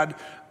 that's bad,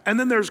 and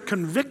then there's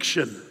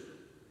conviction.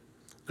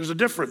 There's a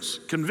difference.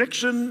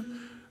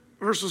 Conviction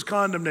versus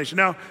condemnation.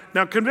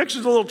 Now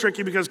conviction is a little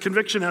tricky, because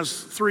conviction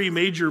has 3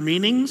 major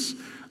meanings.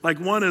 Like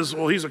one is,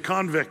 well, he's a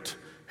convict.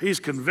 He's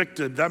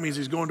convicted. That means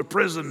he's going to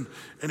prison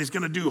and he's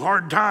going to do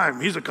hard time.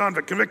 He's a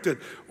convict, convicted.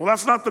 Well,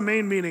 that's not the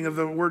main meaning of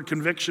the word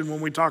conviction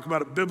when we talk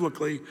about it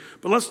biblically.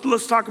 But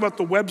let's talk about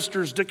the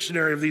Webster's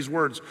dictionary of these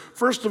words.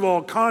 First of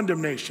all,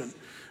 condemnation.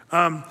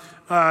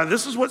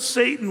 This is what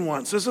Satan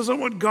wants. This isn't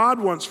what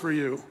God wants for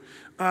you.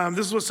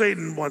 This is what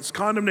Satan wants.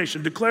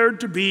 Condemnation,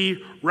 declared to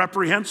be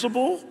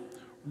reprehensible,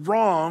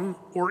 wrong,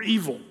 or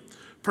evil.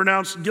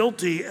 Pronounced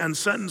guilty and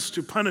sentenced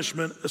to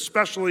punishment,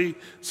 especially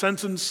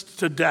sentenced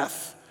to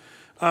death.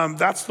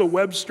 That's the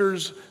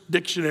Webster's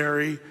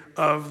dictionary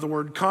of the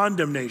word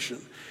condemnation.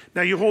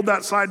 Now you hold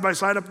that side by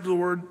side up to the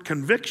word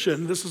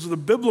conviction. This is the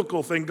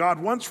biblical thing God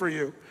wants for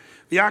you.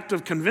 The act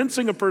of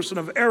convincing a person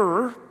of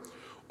error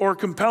or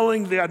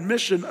compelling the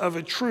admission of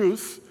a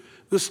truth,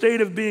 the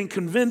state of being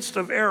convinced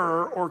of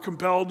error or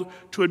compelled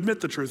to admit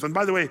the truth. And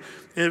by the way,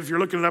 if you're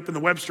looking it up in the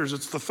Webster's,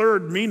 it's the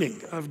 3rd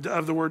meaning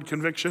of the word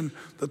conviction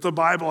that the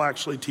Bible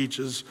actually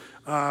teaches,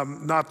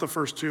 not the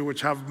first 2,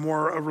 which have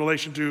more a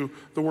relation to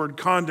the word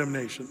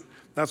condemnation.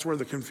 That's where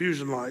the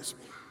confusion lies.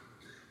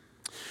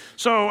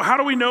 So how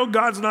do we know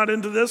God's not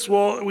into this?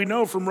 Well, we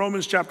know from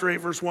Romans chapter 8,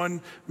 verse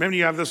 1, many of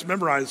you have this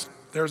memorized.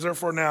 There's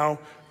therefore now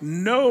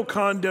no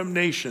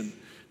condemnation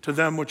to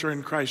them which are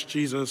in Christ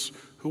Jesus,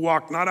 who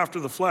walk not after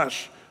the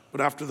flesh, but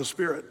after the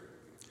Spirit.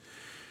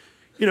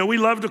 We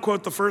love to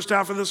quote the first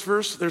half of this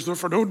verse, there's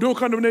therefore no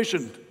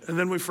condemnation. And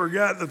then we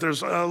forget that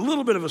there's a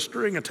little bit of a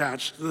string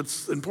attached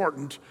that's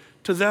important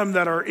to them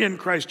that are in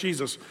Christ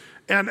Jesus.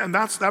 And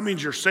that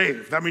means you're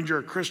saved. That means you're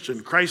a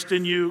Christian. Christ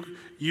in you,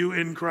 you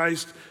in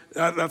Christ.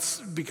 That's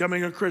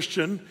becoming a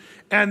Christian.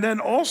 And then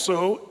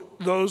also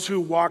those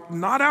who walk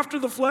not after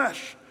the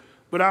flesh,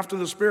 but after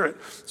the Spirit.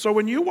 So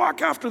when you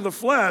walk after the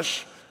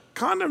flesh,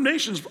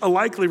 condemnation's a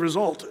likely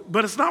result,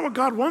 but it's not what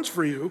God wants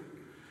for you.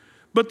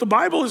 But the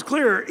Bible is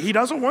clear. He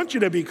doesn't want you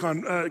to be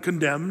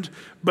condemned,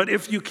 but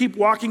if you keep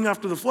walking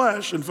after the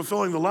flesh and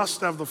fulfilling the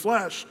lust of the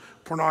flesh,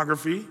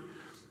 pornography,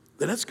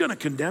 then it's going to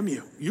condemn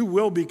you. You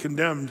will be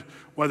condemned,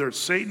 whether it's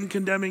Satan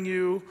condemning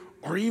you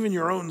or even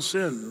your own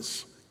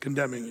sins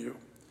condemning you.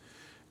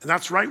 And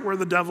that's right where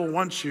the devil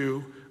wants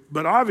you,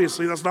 but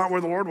obviously that's not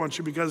where the Lord wants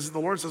you, because the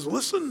Lord says,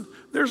 listen,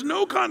 there's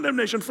no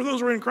condemnation for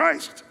those who are in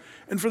Christ.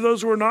 and for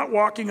those who are not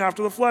walking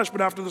after the flesh,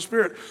 but after the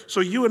Spirit. So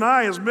you and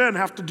I as men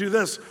have to do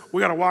this.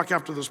 We got to walk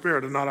after the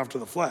Spirit and not after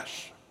the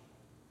flesh.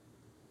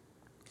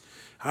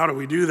 How do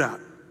we do that?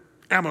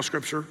 Ammo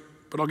scripture,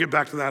 but I'll get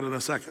back to that in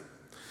a second.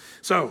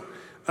 So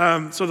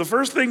the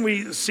first thing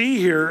we see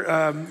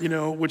here,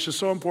 which is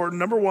so important,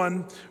 number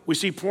one, we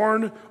see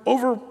porn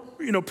over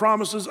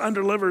promises,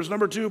 undelivers.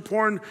 Number two,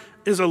 porn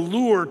is a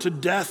lure to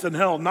death and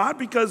hell. Not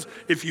because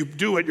if you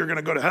do it, you're going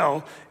to go to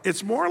hell.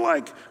 It's more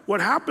like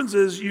what happens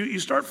is you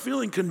start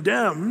feeling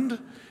condemned,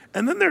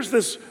 and then there's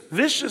this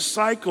vicious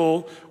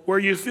cycle where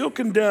you feel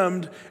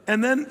condemned,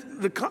 and then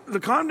the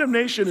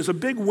condemnation is a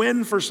big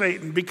win for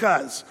Satan.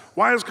 Because,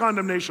 why is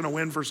condemnation a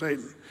win for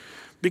Satan?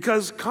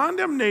 Because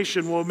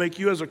condemnation will make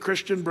you as a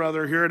Christian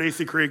brother here at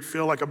Athey Creek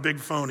feel like a big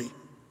phony.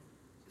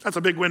 That's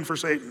a big win for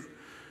Satan.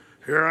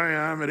 Here I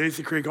am at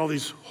Athey Creek, all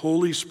these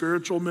holy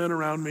spiritual men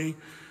around me,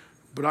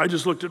 but I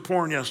just looked at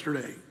porn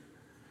yesterday.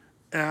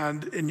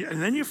 And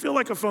then you feel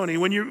like a phony.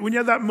 When you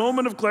have that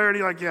moment of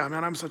clarity, like, yeah,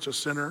 man, I'm such a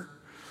sinner.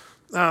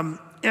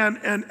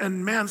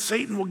 And man,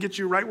 Satan will get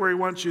you right where he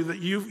wants you, that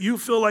you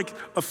feel like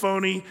a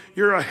phony,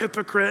 you're a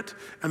hypocrite,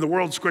 and the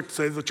world's quick to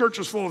say, the church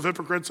is full of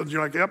hypocrites, and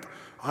you're like, yep,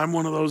 I'm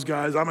one of those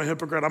guys, I'm a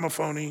hypocrite, I'm a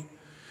phony.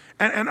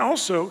 And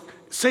also,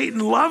 Satan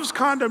loves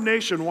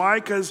condemnation. Why?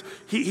 Because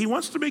he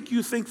wants to make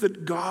you think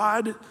that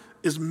God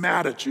is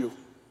mad at you.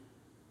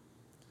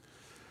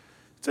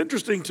 It's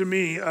interesting to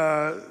me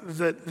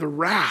that the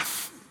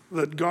wrath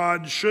that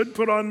God should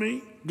put on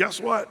me, guess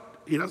what?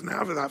 He doesn't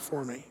have that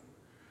for me.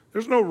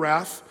 There's no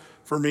wrath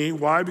for me.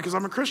 Why? Because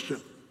I'm a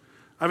Christian.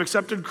 I've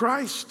accepted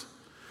Christ.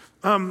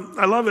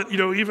 I love it,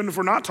 even if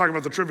we're not talking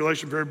about the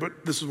tribulation period,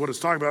 but this is what it's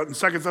talking about. In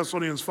 2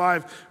 Thessalonians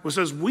 5, it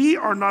says, we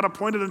are not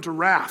appointed unto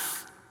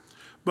wrath,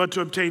 but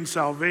to obtain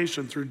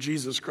salvation through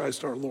Jesus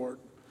Christ our Lord.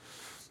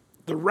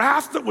 The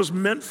wrath that was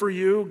meant for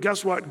you,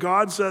 guess what?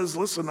 God says,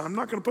 listen, I'm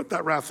not going to put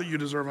that wrath that you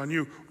deserve on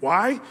you.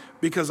 Why?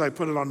 Because I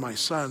put it on my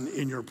son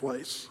in your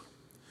place.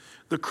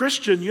 The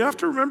Christian, you have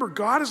to remember,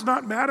 God is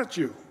not mad at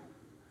you.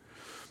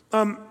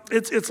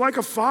 It's like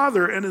a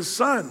father and his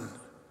son.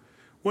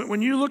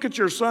 When you look at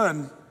your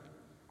son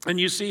and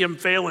you see him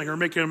failing or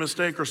making a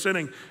mistake or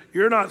sinning,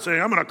 you're not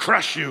saying, I'm going to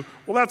crush you.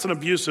 Well, that's an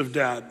abusive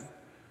dad.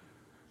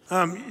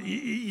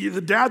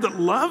 The dad that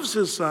loves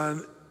his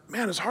son,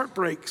 man, his heart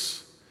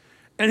breaks.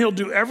 And he'll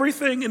do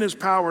everything in his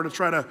power to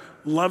try to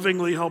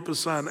lovingly help his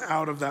son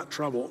out of that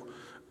trouble.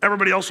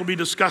 Everybody else will be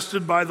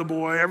disgusted by the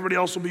boy. Everybody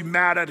else will be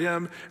mad at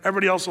him.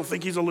 Everybody else will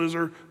think he's a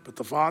loser. But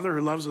the father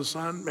who loves his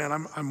son,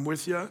 man, I'm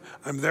with you.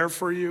 I'm there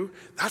for you.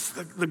 That's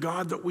the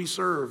God that we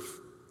serve.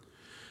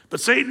 But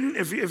Satan,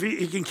 if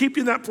he can keep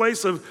you in that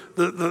place of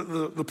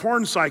the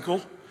porn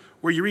cycle,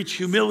 where you reach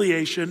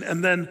humiliation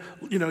and then,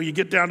 you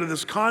get down to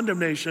this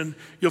condemnation,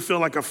 you'll feel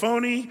like a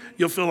phony,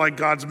 you'll feel like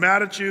God's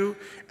mad at you.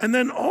 And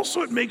then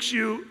also it makes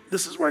you,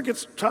 this is where it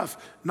gets tough,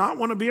 not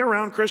want to be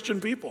around Christian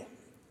people.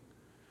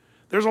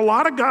 There's a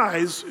lot of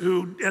guys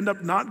who end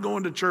up not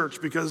going to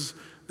church because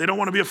they don't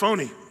want to be a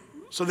phony.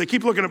 So they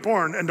keep looking at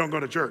porn and don't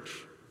go to church.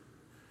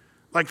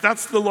 Like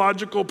that's the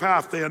logical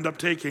path they end up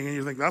taking. And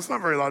you think, that's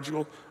not very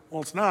logical.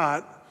 Well, it's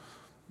not.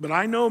 But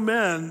I know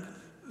men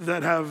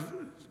that have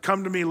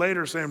come to me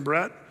later saying,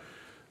 Brett,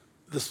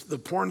 the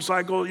porn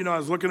cycle, I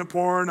was looking at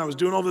porn, I was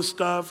doing all this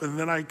stuff, and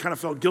then I kind of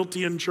felt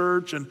guilty in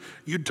church, and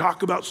you'd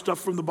talk about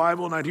stuff from the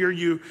Bible, and I'd hear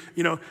you,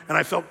 and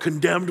I felt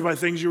condemned by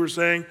things you were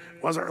saying.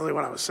 It wasn't really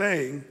what I was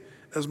saying,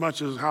 as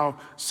much as how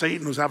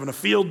Satan was having a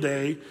field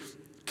day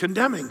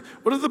condemning.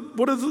 What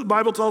does the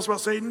Bible tell us about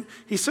Satan?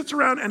 He sits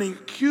around and he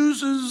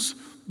accuses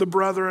the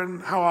brethren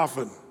how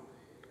often?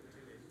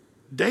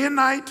 Day and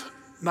night,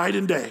 night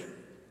and day.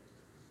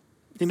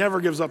 He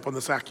never gives up on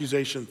this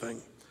accusation thing.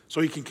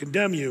 So he can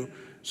condemn you,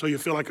 so you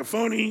feel like a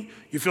phony,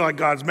 you feel like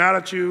God's mad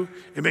at you,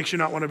 it makes you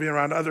not want to be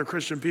around other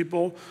Christian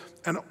people,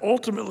 and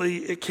ultimately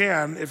it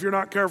can, if you're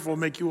not careful,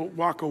 make you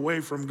walk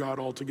away from God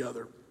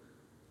altogether.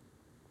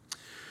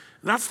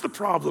 That's the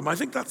problem. I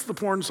think that's the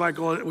porn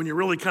cycle. When you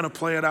really kind of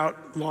play it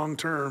out long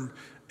term,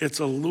 it's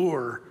a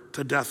lure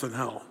to death and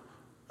hell.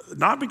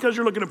 Not because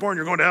you're looking at porn,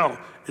 you're going to hell.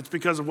 It's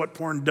because of what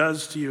porn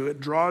does to you.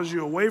 It draws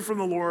you away from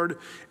the Lord,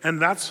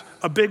 and that's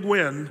a big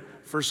win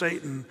for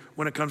Satan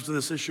when it comes to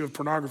this issue of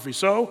pornography.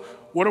 So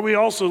what do we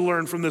also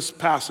learn from this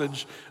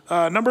passage?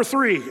 Number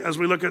 3, as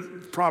we look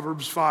at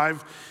Proverbs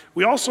 5,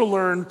 we also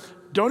learn,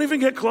 don't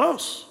even get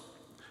close.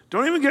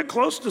 Don't even get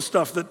close to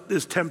stuff that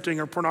is tempting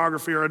or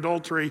pornography or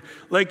adultery.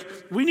 Like,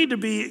 we need to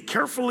be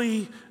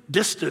carefully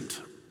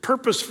distant,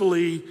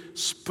 purposefully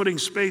putting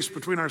space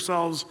between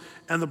ourselves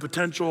and the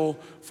potential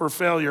for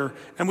failure.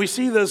 And we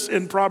see this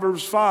in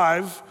Proverbs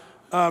 5,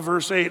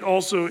 verse 8,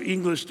 also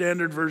English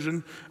Standard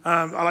Version.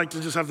 I like to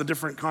just have the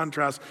different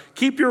contrast.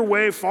 Keep your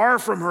way far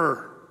from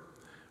her.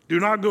 Do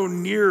not go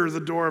near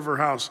the door of her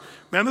house.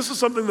 Man, this is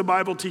something the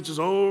Bible teaches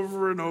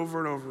over and over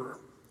and over.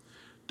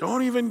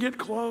 Don't even get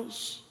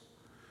close.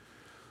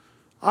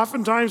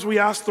 Oftentimes we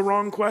ask the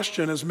wrong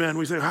question as men.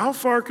 We say, how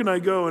far can I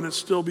go and it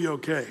still be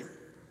okay?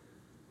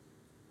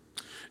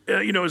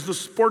 Is the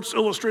Sports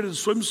Illustrated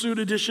swimsuit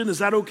edition, is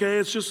that okay?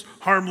 It's just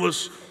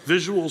harmless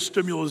visual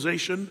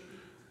stimulation.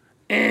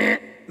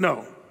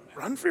 No,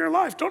 run for your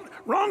life.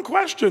 Wrong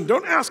question.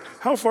 Don't ask,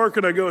 how far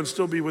could I go and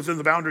still be within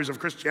the boundaries of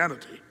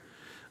Christianity?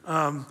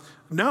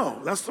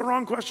 No, that's the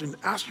wrong question.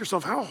 Ask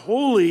yourself, how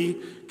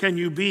holy can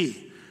you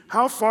be?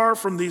 How far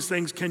from these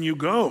things can you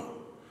go?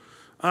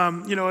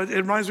 It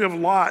reminds me of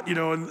Lot,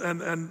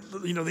 and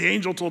the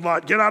angel told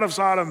Lot, get out of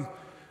Sodom,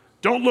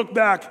 don't look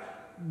back,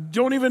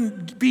 don't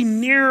even be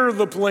near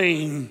the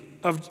plain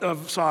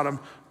of Sodom,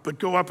 but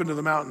go up into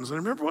the mountains. And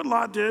remember what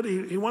Lot did?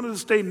 He wanted to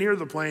stay near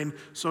the plain,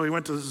 so he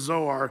went to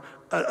Zoar,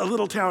 a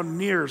little town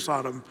near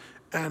Sodom,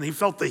 and he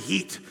felt the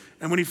heat.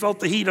 And when he felt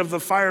the heat of the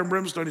fire and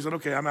brimstone, he said,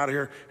 okay, I'm out of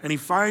here. And he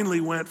finally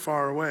went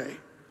far away.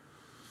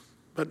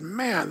 But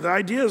man, the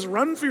idea is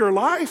run for your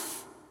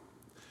life.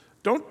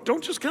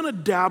 Don't just kind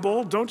of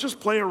dabble. Don't just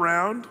play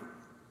around.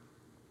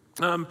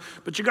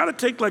 But you got to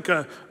take like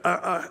a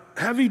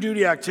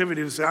heavy-duty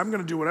activity to say, I'm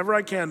going to do whatever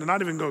I can to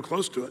not even go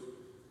close to it.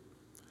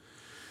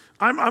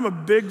 I'm a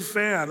big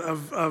fan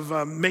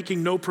of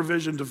making no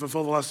provision to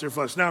fulfill the lust of your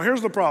flesh. Now,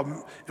 here's the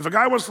problem. If a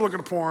guy wants to look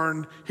at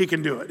porn, he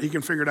can do it. He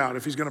can figure it out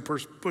if he's going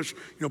to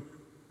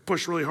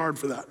push really hard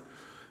for that.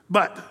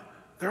 But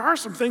there are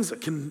some things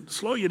that can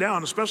slow you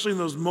down, especially in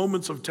those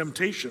moments of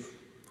temptation.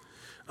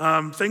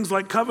 Things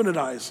like covenant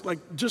eyes, like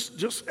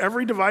just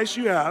every device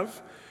you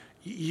have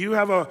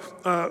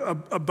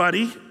a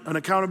buddy, an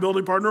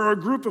accountability partner, or a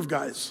group of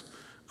guys.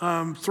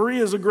 3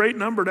 is a great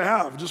number to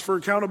have just for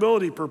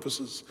accountability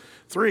purposes.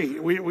 3,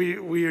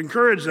 we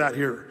encourage that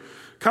here.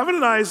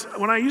 Covenant eyes,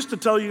 when I used to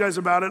tell you guys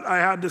about it, I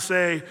had to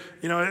say,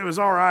 it was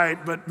all right,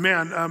 but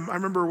man, I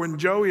remember when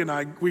Joey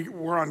and we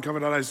were on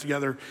Covenant Eyes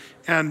together,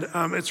 and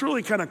it's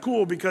really kind of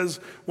cool because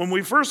when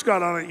we first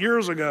got on it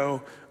years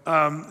ago,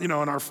 on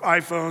our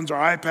iPhones,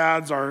 our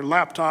iPads, our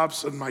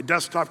laptops, and my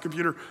desktop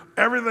computer,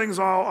 everything's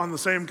all on the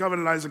same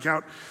Covenant Eyes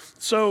account.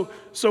 So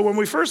when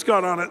we first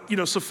got on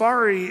it,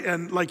 Safari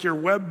and like your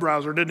web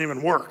browser didn't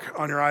even work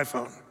on your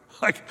iPhone.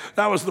 Like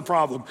that was the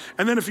problem.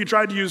 And then if you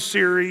tried to use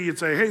Siri, you'd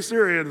say, hey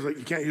Siri, and it's like,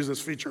 you can't use this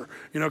feature,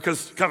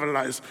 because Covenant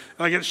Eyes,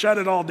 like it shut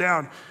it all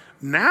down.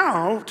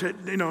 Now,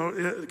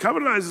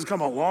 Covenant Eyes has come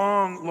a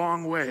long,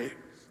 long way.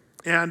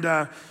 And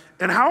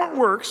how it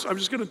works, I'm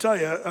just gonna tell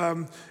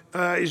you,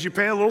 is you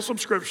pay a little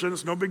subscription,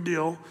 it's no big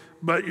deal,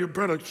 but you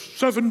pay like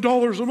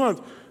 $7 a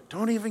month.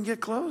 Don't even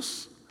get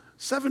close.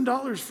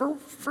 $7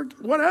 for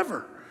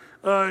whatever.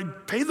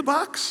 Pay the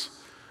bucks.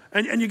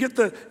 And you get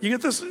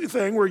this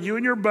thing where you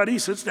and your buddy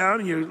sits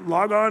down and you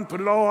log on, put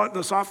it all on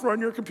the software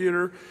on your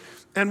computer.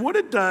 And what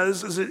it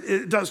does is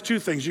it does 2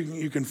 things.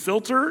 You can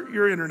filter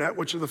your internet,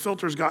 which the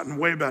filter's gotten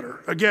way better.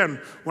 Again,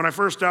 when I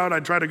first out,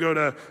 I'd try to go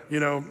to,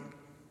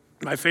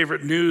 my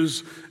favorite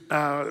news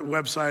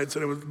websites,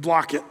 and it would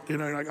block it.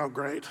 You're like, oh,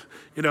 great.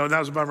 And that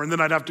was a bummer. And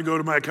then I'd have to go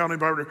to my accounting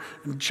partner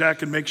and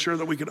check and make sure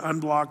that we could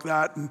unblock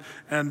that.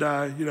 And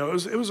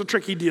it was a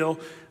tricky deal.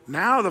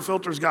 Now the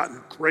filter's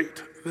gotten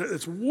great.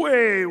 It's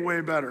way,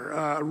 way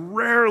better.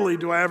 Rarely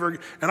do I ever,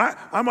 and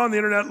I'm on the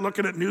internet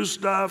looking at news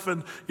stuff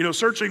and,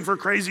 searching for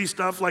crazy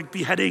stuff like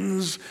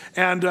beheadings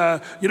and,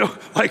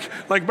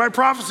 like my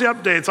prophecy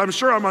updates. I'm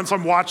sure I'm on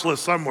some watch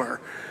list somewhere.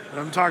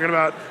 I'm talking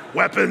about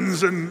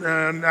weapons and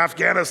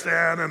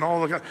Afghanistan and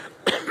all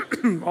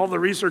the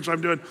research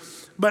I'm doing.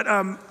 But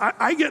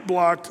I get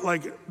blocked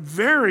like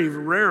very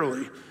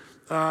rarely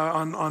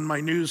on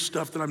my news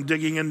stuff that I'm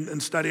digging in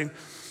and studying.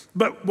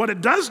 But what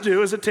it does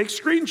do is it takes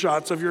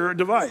screenshots of your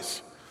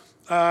device,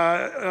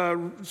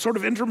 sort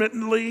of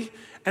intermittently.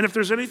 And if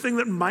there's anything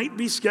that might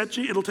be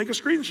sketchy, it'll take a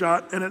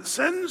screenshot and it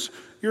sends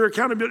your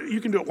accountability.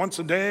 You can do it once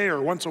a day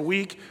or once a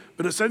week,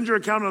 but it sends your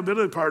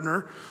accountability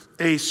partner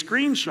a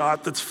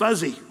screenshot that's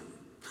fuzzy,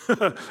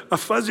 a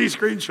fuzzy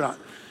screenshot.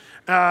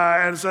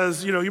 And it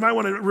says, you might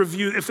want to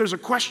review, if there's a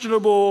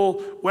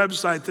questionable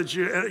website that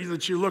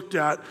you looked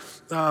at,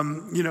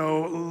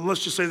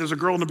 let's just say there's a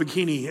girl in a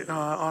bikini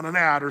on an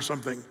ad or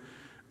something.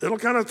 It'll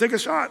kind of take a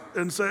shot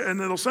and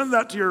it'll send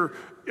that to your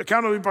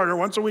accountability partner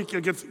once a week.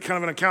 It gets kind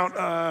of an account,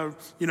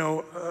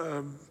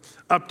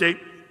 update.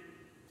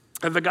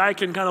 And the guy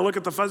can kind of look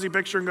at the fuzzy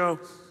picture and go,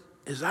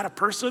 is that a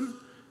person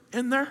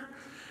in there?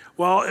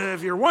 Well,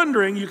 if you're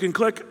wondering, you can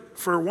click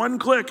for one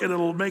click and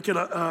it'll make it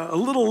a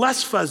little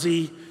less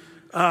fuzzy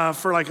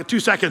for like 2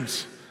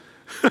 seconds.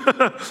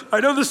 I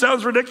know this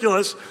sounds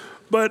ridiculous,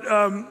 but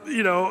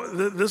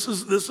this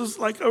is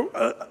like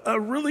a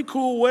really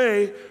cool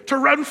way to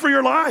run for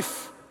your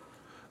life.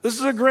 This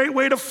is a great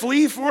way to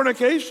flee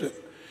fornication.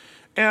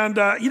 And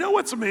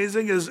what's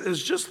amazing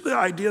is just the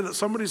idea that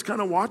somebody's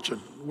kind of watching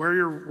where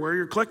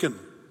you're clicking.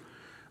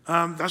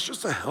 That's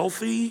just a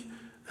healthy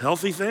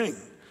thing.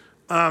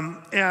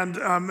 And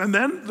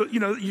then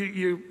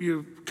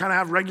you kind of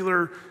have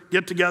regular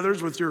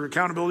get-togethers with your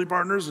accountability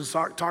partners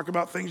and talk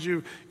about things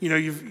and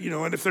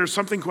if there's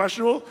something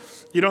questionable,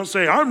 you don't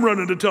say, I'm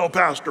running to tell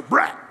Pastor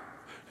Brett.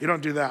 You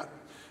don't do that.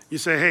 You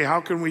say, hey,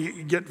 how can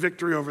we get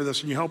victory over this?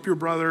 And you help your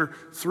brother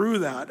through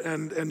that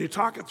and you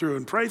talk it through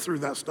and pray through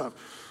that stuff.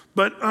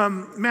 But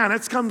man,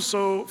 it's come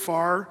so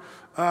far.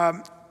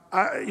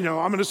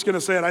 I'm just going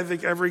to say it. I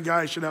think every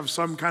guy should have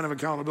some kind of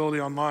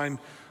accountability online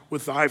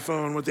with the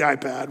iPhone, with the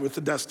iPad, with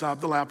the desktop,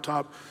 the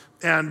laptop,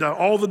 and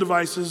all the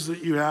devices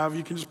that you have.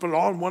 You can just put it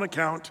all in one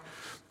account,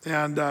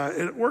 and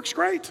it works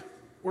great.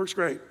 Works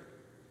great.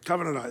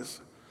 Covenant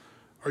Eyes.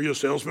 Are you a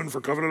salesman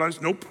for Covenant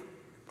Eyes? Nope.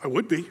 I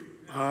would be,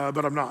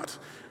 but I'm not.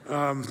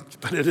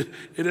 But it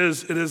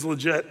is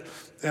legit,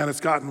 and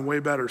it's gotten way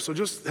better. So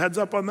just heads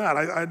up on that.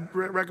 I'd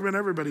recommend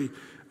everybody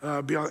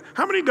be on.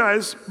 How many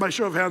guys, by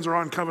show of hands, are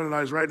on Covenant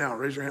Eyes right now?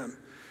 Raise your hand.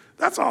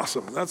 That's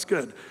awesome. That's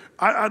good.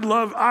 I'd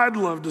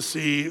love to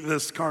see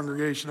this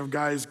congregation of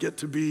guys get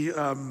to be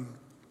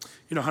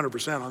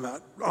 100% on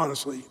that,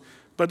 honestly.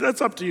 But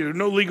that's up to you.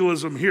 No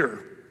legalism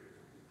here.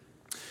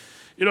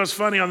 It's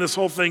funny on this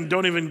whole thing.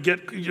 Don't even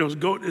get,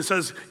 go. It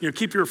says,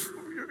 keep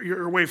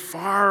your way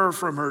far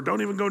from her.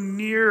 Don't even go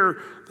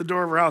near the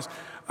door of her house.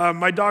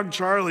 My dog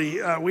Charlie,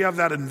 we have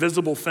that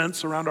invisible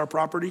fence around our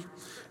property.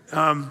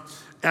 And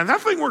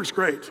that thing works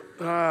great.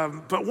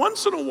 But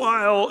once in a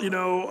while,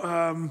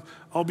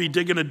 I'll be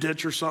digging a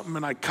ditch or something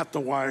and I cut the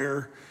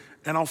wire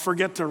and I'll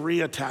forget to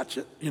reattach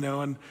it,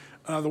 and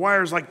the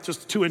wire is like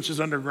just 2 inches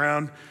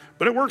underground,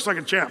 but it works like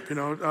a champ,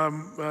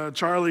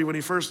 Charlie, when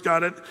he first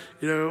got it,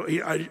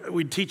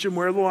 we'd teach him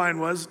where the line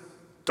was.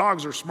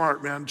 Dogs are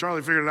smart, man.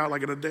 Charlie figured it out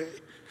like in a day.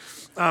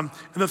 And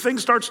the thing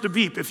starts to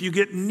beep. If you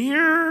get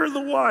near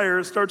the wire,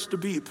 it starts to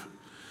beep.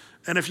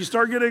 And if you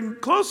start getting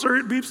closer,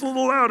 it beeps a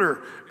little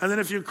louder. And then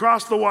if you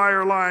cross the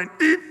wire line,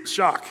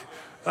 shock.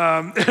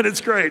 And it's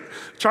great.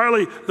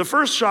 Charlie, the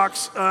first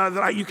shocks,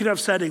 you can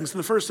have settings.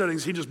 The first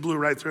settings, he just blew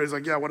right through. He's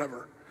like, yeah,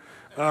 whatever.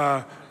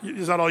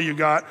 Is that all you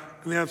got?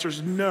 And the answer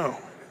is no.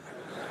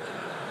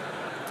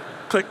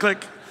 Click,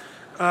 click.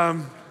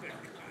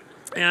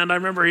 And I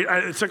remember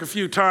it took a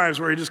few times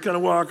where he just kind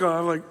of walk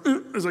off, like,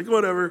 I was like,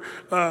 whatever.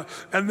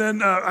 And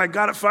then I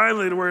got it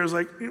finally to where he was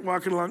like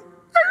walking along.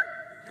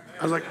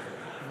 I was like,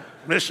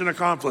 mission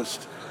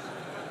accomplished.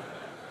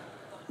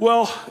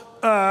 Well,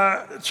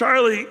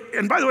 Charlie,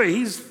 and by the way,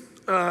 he's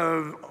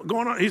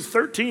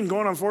 13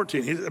 going on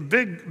 14. He's a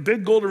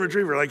big golden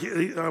retriever. Like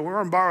we're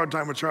on borrowed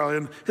time with Charlie,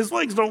 and his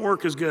legs don't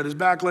work as good. His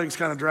back legs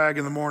kind of drag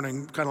in the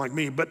morning, kind of like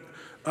me. But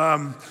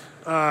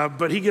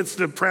he gets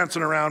to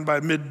prancing around by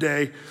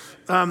midday.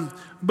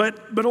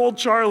 But old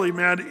Charlie,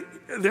 man,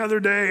 the other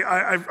day,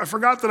 I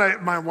forgot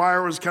that my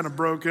wire was kind of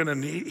broken,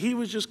 and he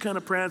was just kind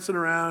of prancing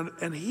around,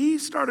 and he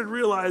started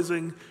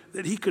realizing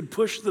that he could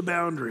push the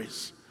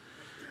boundaries.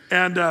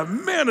 And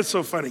man, it's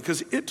so funny,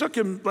 because it took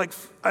him,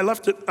 I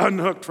left it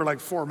unhooked for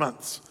 4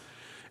 months.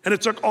 And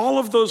it took all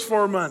of those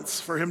 4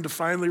 months for him to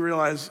finally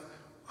realize,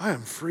 I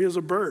am free as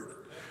a bird.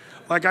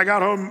 I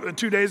got home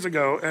 2 days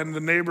ago, and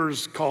the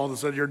neighbors called and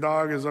said, your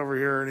dog is over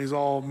here, and he's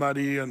all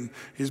muddy, and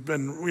he's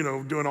been,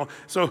 doing all.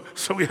 So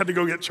we had to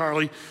go get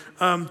Charlie.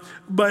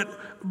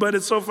 But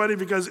it's so funny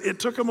because it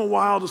took him a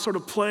while to sort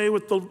of play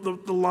with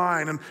the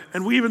line,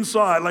 and we even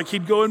saw it.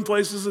 He'd go in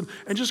places and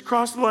just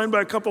cross the line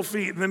by a couple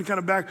feet, and then kind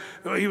of back.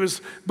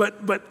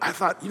 But I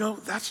thought,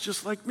 that's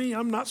just like me.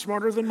 I'm not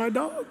smarter than my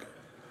dog.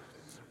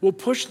 We'll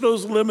push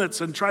those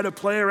limits and try to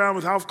play around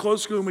with how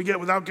close can we get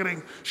without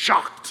getting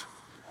shocked.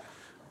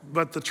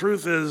 But the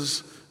truth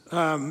is,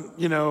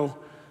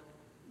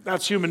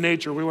 that's human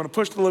nature. We want to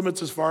push the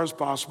limits as far as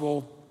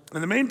possible.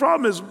 And the main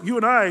problem is you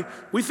and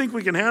we think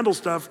we can handle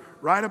stuff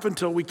right up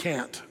until we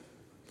can't.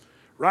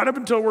 Right up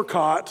until we're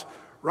caught,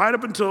 right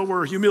up until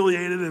we're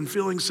humiliated and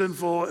feeling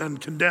sinful and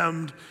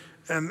condemned,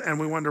 and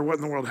we wonder what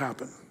in the world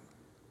happened.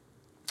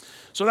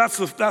 So that's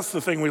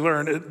the thing we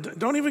learned.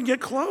 Don't even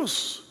get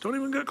close. Don't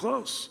even get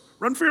close.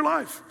 Run for your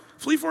life.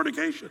 Flee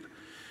fornication.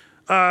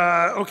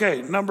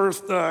 Okay,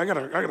 I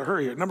gotta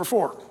hurry here. Number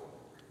 4.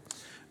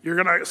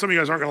 Some of you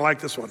guys aren't gonna like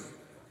this one.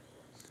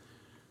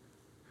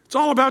 It's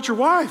all about your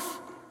wife.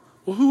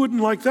 Well, who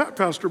wouldn't like that,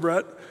 Pastor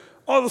Brett?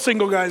 All the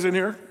single guys in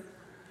here.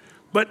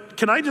 But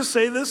can I just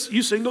say this,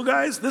 you single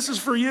guys, this is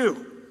for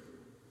you.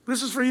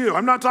 This is for you.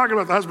 I'm not talking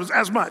about the husbands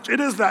as much. It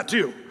is that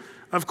too,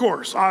 of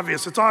course,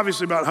 obvious. It's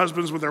obviously about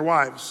husbands with their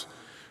wives.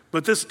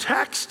 But this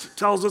text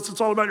tells us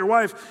it's all about your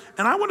wife.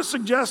 And I want to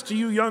suggest to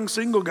you young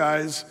single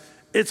guys,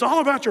 it's all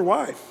about your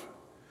wife.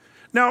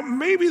 Now,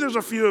 maybe there's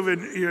a few of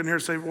you in here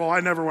say, well, I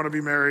never want to be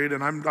married,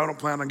 and I don't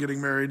plan on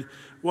getting married.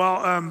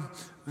 Well,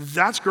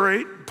 that's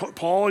great.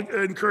 Paul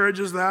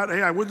encourages that.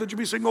 Hey, I would that you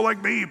be single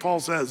like me, Paul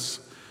says.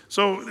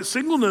 So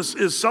singleness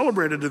is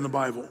celebrated in the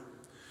Bible.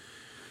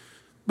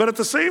 But at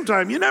the same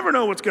time, you never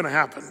know what's going to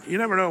happen. You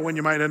never know when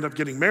you might end up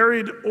getting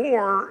married,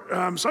 or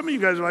some of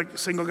you guys are like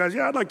single guys,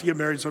 yeah, I'd like to get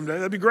married someday.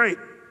 That'd be great.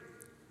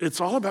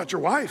 It's all about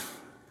your wife.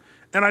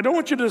 And I don't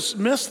want you to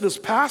dismiss this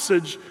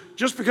passage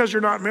just because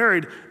you're not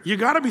married. You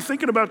got to be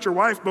thinking about your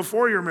wife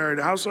before you're married.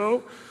 How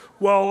so?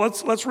 Well,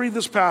 let's read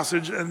this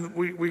passage, and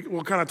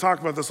we'll kind of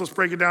talk about this. Let's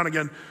break it down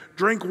again.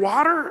 Drink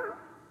water,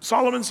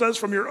 Solomon says,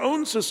 from your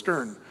own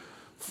cistern,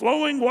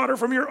 flowing water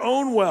from your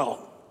own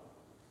well.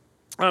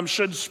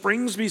 Should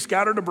springs be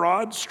scattered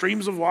abroad,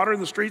 streams of water in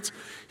the streets?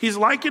 He's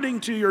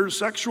likening to your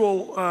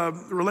sexual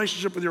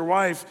relationship with your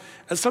wife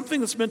as something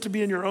that's meant to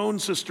be in your own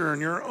cistern,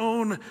 your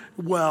own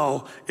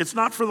well. It's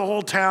not for the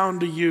whole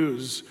town to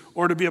use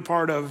or to be a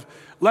part of.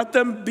 Let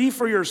them be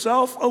for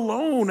yourself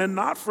alone and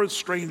not for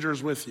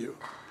strangers with you.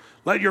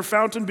 Let your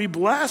fountain be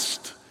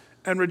blessed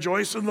and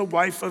rejoice in the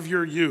wife of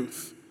your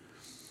youth.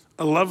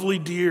 A lovely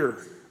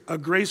deer, a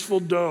graceful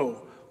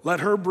doe. Let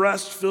her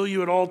breast fill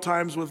you at all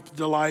times with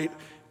delight.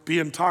 Be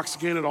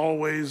intoxicated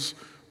always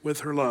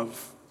with her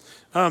love.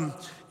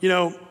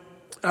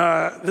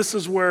 This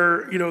is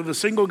where, the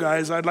single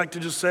guys, I'd like to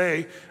just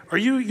say, are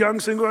you young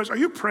single guys, are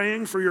you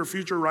praying for your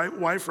future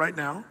wife right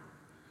now?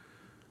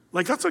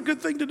 Like, that's a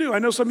good thing to do. I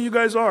know some of you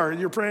guys are.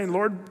 You're praying,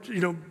 Lord,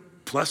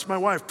 bless my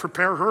wife,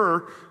 prepare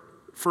her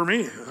for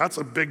me. That's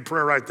a big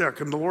prayer right there.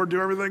 Can the Lord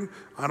do everything?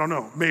 I don't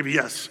know. Maybe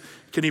yes.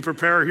 Can he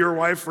prepare your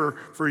wife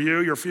for you,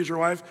 your future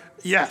wife?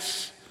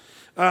 Yes.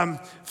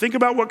 Think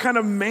about what kind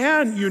of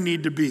man you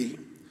need to be.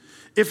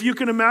 If you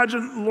can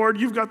imagine, Lord,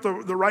 you've got the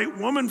right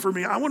woman for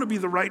me. I want to be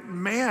the right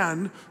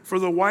man for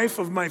the wife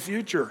of my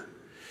future.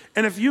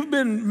 And if you've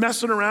been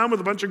messing around with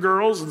a bunch of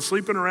girls and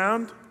sleeping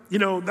around,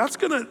 that's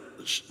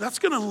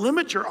gonna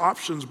limit your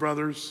options,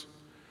 brothers.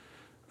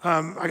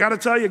 I got to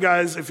tell you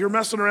guys, if you're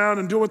messing around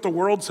and doing what the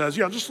world says,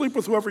 just sleep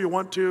with whoever you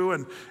want to,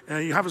 and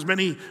you have as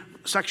many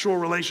sexual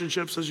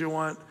relationships as you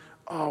want.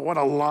 Oh, what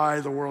a lie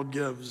the world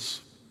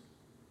gives.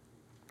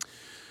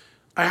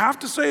 I have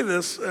to say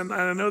this, and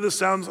I know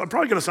I'm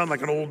probably going to sound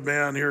like an old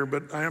man here,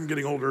 but I am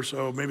getting older,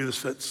 so maybe this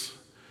fits.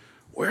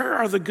 Where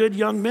are the good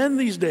young men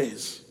these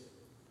days?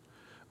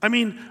 I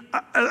mean,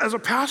 as a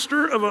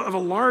pastor of a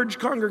large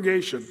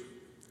congregation,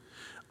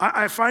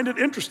 I find it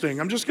interesting.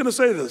 I'm just going to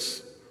say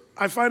this.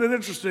 I find it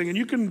interesting, and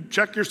you can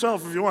check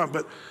yourself if you want,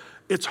 but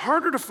it's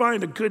harder to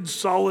find a good,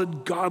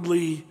 solid,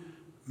 godly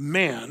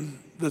man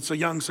that's a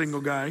young single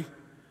guy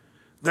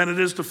than it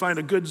is to find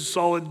a good,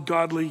 solid,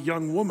 godly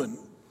young woman.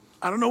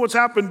 I don't know what's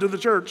happened to the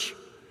church.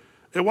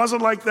 It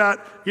wasn't like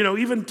that,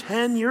 even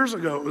 10 years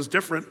ago it was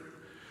different.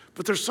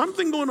 But there's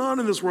something going on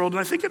in this world, and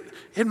I think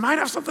it might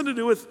have something to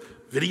do with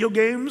video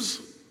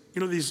games.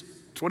 These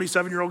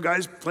 27-year-old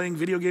guys playing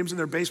video games in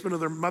their basement of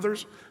their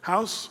mother's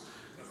house.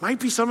 Might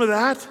be some of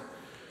that.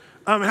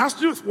 It has to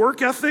do with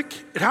work ethic.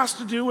 It has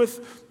to do with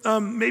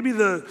maybe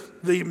the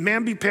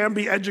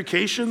mamby-pamby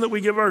education that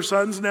we give our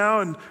sons now,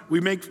 and we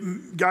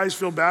make guys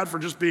feel bad for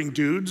just being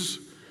dudes.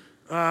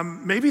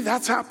 Maybe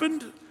that's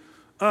happened.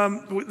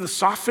 The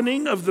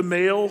softening of the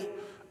male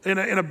in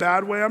a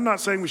bad way. I'm not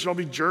saying we should all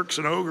be jerks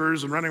and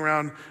ogres and running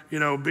around,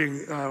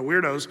 being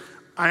weirdos.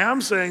 I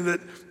am saying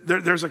that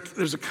there's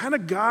a kind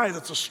of guy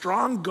that's a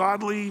strong,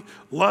 godly,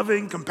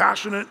 loving,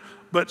 compassionate,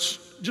 but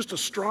just a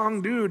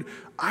strong dude.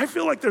 I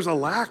feel like there's a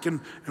lack, and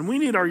we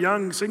need our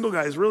young single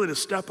guys really to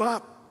step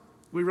up.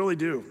 We really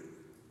do.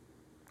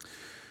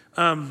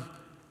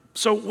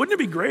 So wouldn't it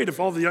be great if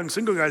all the young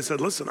single guys said,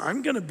 listen,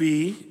 I'm going to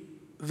be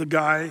the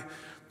guy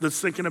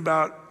that's thinking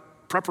about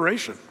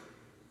preparation.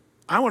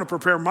 I want to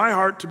prepare my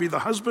heart to be the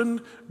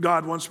husband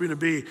God wants me to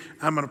be.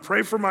 I'm going to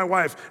pray for my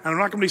wife, and I'm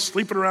not going to be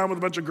sleeping around with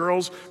a bunch of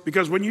girls,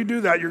 because when you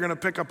do that, you're going to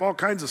pick up all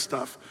kinds of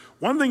stuff.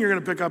 One thing you're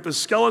going to pick up is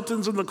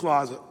skeletons in the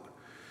closet.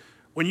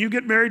 When you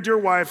get married to your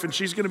wife and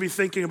she's going to be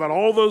thinking about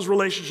all those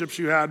relationships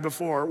you had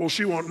before, well,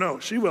 she won't know.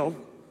 She will.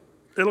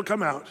 It'll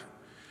come out.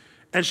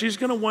 And she's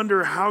going to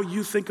wonder how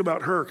you think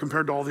about her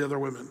compared to all the other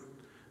women.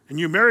 And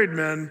you married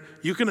men,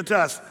 you can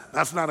attest,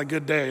 that's not a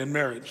good day in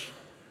marriage.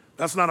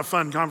 That's not a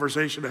fun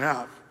conversation to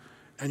have.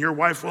 And your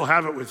wife will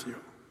have it with you.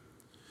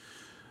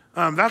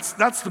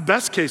 That's the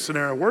best case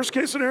scenario. Worst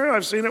case scenario,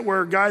 I've seen it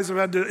where guys have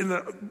had to,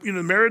 in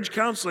the marriage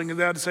counseling,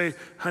 they had to say,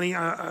 honey,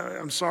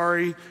 I'm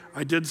sorry,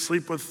 I did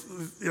sleep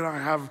with, I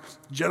have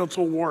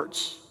genital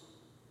warts.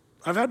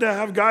 I've had to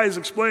have guys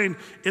explain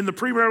in the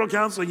premarital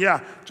counseling,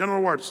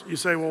 genital warts. You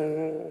say, well,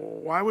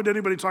 why would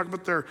anybody talk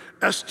about their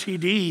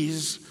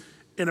STDs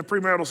in a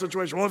premarital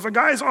situation? Well, if a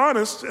guy's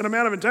honest and a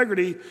man of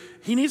integrity,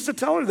 he needs to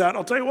tell her that.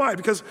 I'll tell you why.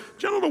 Because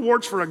genital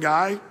warts for a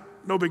guy,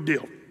 no big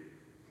deal.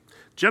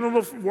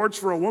 Genital warts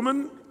for a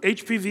woman,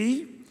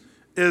 HPV,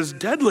 is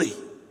deadly.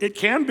 It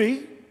can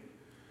be.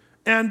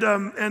 And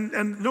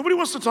nobody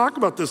wants to talk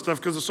about this stuff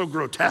because it's so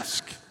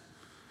grotesque.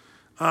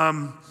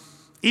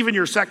 Even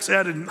your sex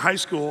ed in high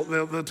school,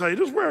 they'll tell you,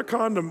 just wear a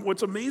condom.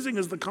 What's amazing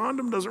is the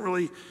condom doesn't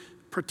really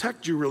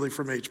protect you really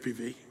from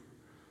HPV.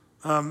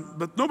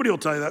 But nobody will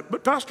tell you that.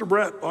 But Pastor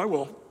Brett, I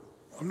will.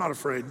 I'm not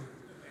afraid.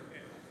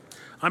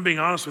 I'm being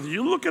honest with you.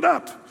 You look it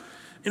up.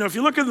 If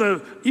you look at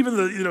the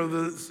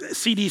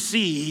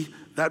CDC,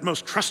 that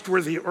most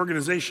trustworthy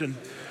organization,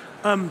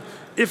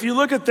 if you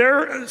look at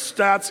their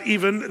stats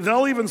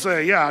they'll even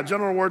say,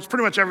 genital warts,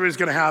 pretty much everybody's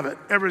gonna have it.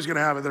 Everybody's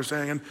gonna have it, they're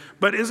saying.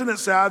 But isn't it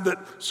sad that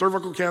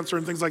cervical cancer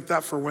and things like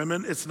that for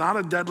women, it's not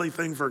a deadly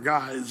thing for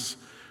guys.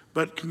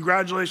 But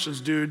congratulations,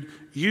 dude.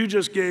 You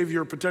just gave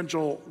your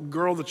potential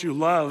girl that you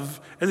love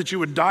and that you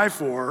would die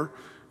for,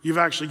 you've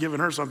actually given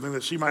her something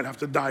that she might have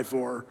to die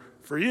for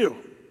you.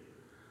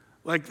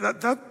 Like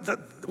that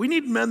we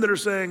need men that are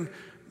saying,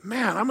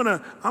 man, I'm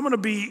gonna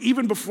be,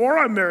 even before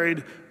I'm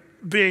married,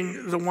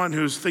 being the one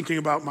who's thinking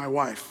about my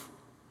wife.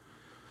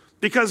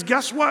 Because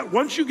guess what?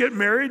 Once you get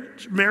married,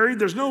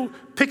 there's no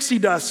pixie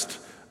dust,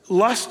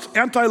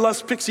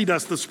 anti-lust pixie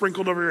dust that's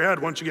sprinkled over your head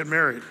once you get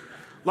married.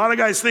 A lot of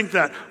guys think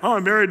that, oh,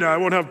 I'm married now, I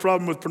won't have a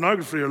problem with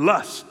pornography or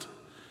lust.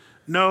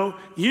 No,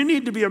 you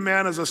need to be a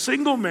man as a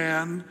single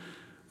man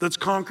that's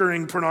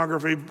conquering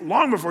pornography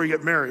long before you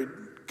get married,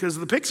 because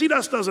the pixie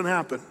dust doesn't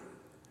happen.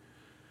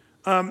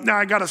 Now,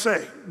 I gotta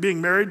say,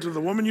 being married to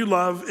the woman you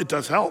love, it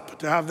does help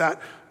to have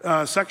that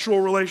sexual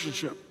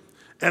relationship.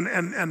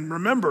 And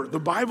remember, the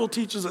Bible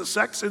teaches that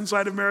sex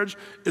inside of marriage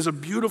is a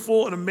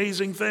beautiful and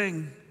amazing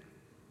thing.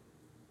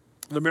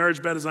 The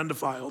marriage bed is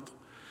undefiled.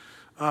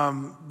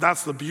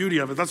 That's the beauty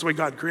of it. That's the way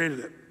God created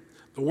it.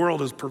 The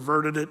world has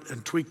perverted it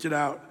and tweaked it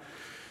out.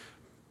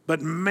 But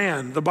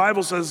man, the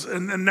Bible says,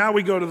 and now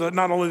we go to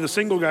not only the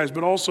single guys,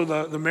 but also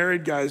the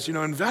married guys,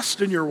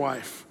 invest in your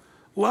wife.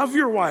 Love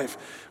your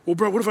wife. Well,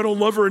 bro, what if I don't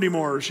love her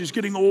anymore? She's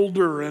getting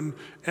older and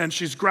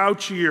she's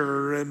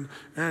grouchier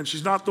and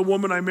she's not the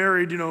woman I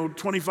married,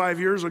 25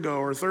 years ago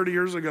or 30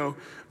 years ago.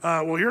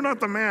 Well, you're not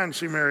the man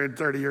she married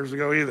 30 years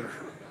ago either.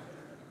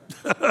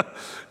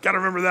 Got to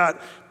remember that.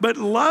 But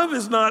love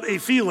is not a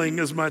feeling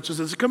as much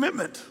as it's a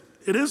commitment.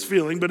 It is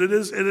feeling, but it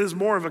is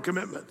more of a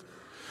commitment.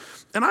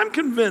 And I'm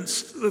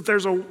convinced that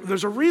there's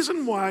a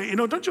reason why,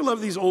 don't you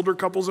love these older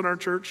couples in our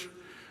church?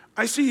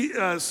 I see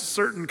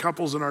certain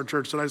couples in our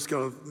church that I just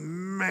go,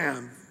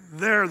 man,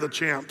 they're the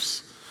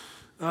champs.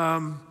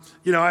 I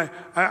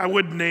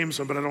would name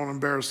some, but I don't want to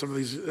embarrass some of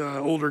these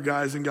older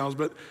guys and gals.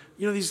 But,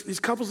 these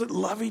couples that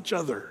love each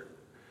other.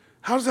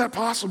 How is that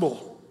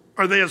possible?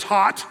 Are they as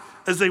hot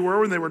as they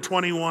were when they were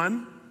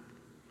 21?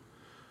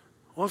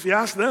 Well, if you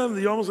ask them,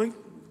 you almost think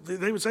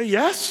they would say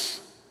yes.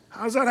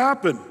 How does that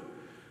happen?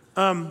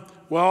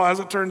 Well, as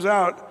it turns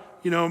out,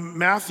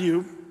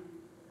 Matthew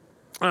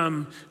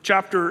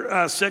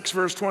chapter 6,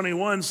 verse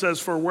 21 says,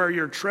 "For where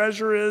your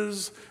treasure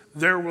is,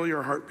 there will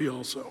your heart be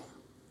also."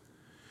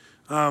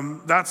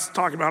 That's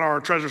talking about how our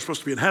treasure is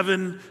supposed to be in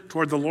heaven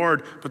toward the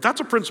Lord, but that's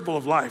a principle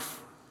of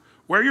life.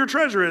 Where your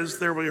treasure is,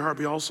 there will your heart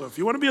be also. If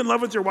you want to be in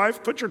love with your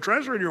wife, put your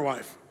treasure in your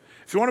wife.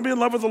 If you want to be in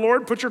love with the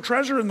Lord, put your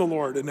treasure in the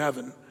Lord in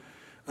heaven.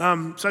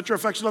 Set your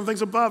affection on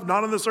things above,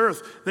 not on this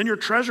earth. Then your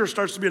treasure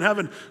starts to be in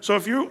heaven. So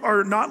if you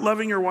are not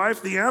loving your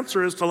wife, the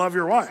answer is to love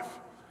your wife.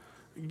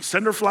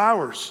 Send her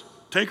flowers.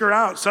 Take her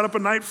out. Set up a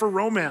night for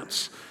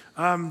romance.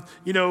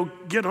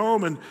 Get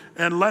home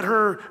and let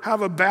her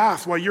have a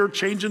bath while you're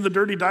changing the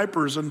dirty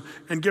diapers and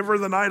give her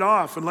the night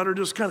off and let her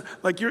just kind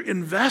of, you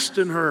invest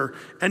in her.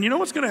 And you know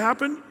what's going to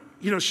happen?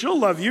 She'll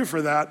love you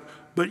for that,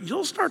 but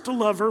you'll start to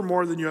love her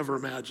more than you ever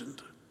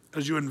imagined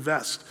as you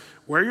invest.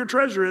 Where your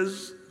treasure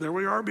is, there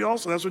will your heart be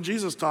also. That's what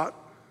Jesus taught.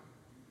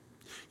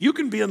 You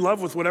can be in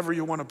love with whatever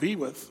you want to be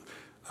with.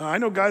 I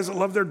know guys that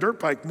love their dirt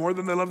bike more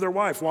than they love their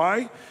wife.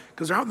 Why?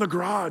 Because they're out in the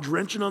garage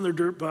wrenching on their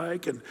dirt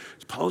bike and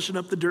polishing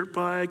up the dirt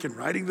bike and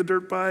riding the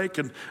dirt bike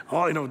and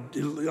all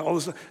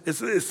this.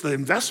 It's the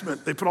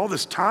investment. They put all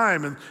this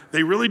time and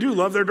they really do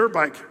love their dirt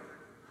bike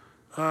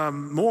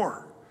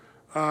more.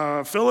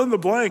 Fill in the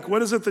blank.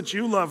 What is it that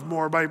you love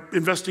more by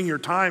investing your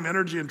time,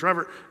 energy, and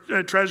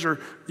treasure?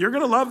 You're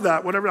going to love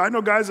that. Whatever. I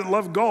know guys that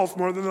love golf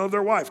more than they love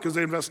their wife because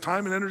they invest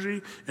time and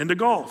energy into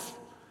golf.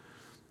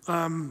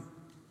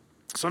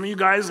 Some of you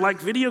guys like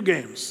video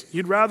games.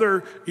 You'd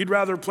rather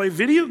play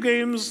video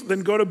games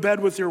than go to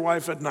bed with your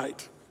wife at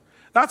night.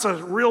 That's a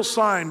real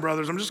sign,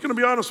 brothers. I'm just going to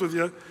be honest with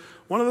you.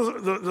 One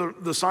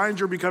of the signs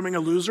you're becoming a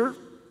loser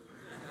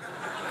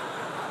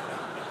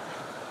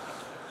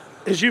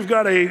is you've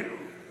got a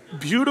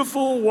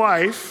beautiful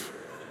wife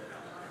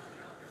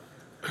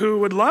who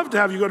would love to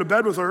have you go to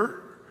bed with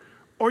her,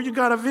 or you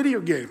got a video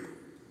game,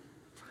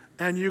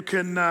 and you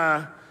can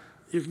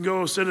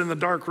go sit in the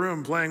dark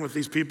room playing with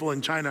these people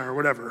in China or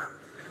whatever,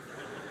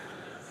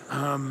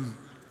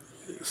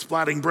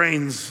 splatting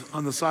brains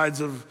on the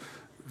sides of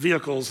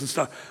vehicles and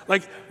stuff.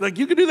 Like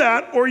you can do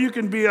that, or you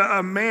can be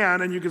a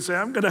man and you can say,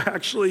 I'm going to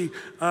actually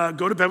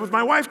go to bed with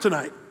my wife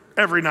tonight,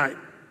 every night.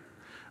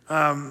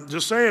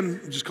 Just saying,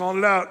 just calling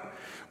it out.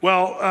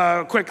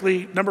 Well,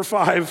 quickly, number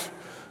 5,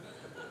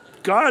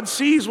 God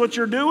sees what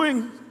you're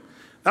doing.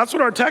 That's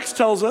what our text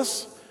tells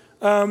us.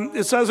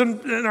 It says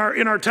in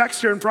our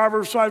text here in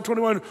Proverbs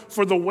 5:21,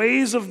 "For the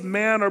ways of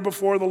man are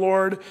before the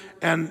Lord,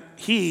 and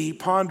he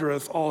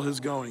pondereth all his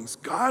goings."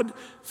 God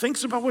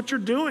thinks about what you're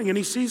doing, and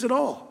he sees it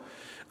all.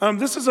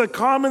 This is a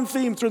common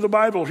theme through the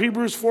Bible.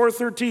 Hebrews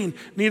 4:13,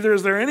 "Neither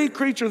is there any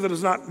creature that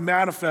is not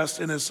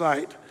manifest in his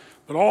sight,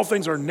 but all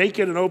things are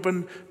naked and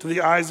open to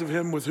the eyes of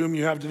him with whom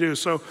you have to do."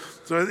 So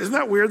isn't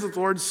that weird that the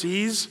Lord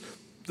sees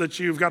that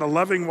you've got a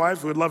loving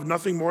wife who would love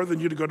nothing more than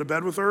you to go to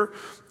bed with her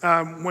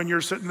when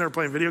you're sitting there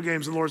playing video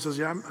games, and the Lord says,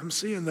 yeah, I'm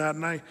seeing that,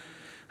 and I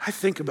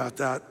think about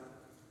that.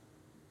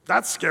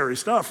 That's scary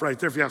stuff right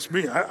there, if you ask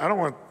me. I don't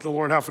want the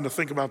Lord having to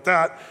think about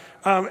that.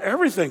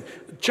 Everything.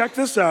 Check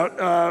this out.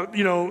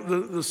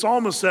 The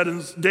psalmist said,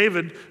 in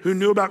David, who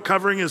knew about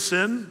covering his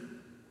sin,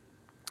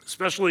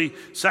 especially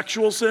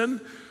sexual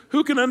sin,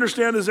 Who can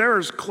understand his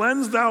errors?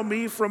 Cleanse thou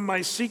me from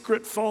my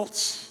secret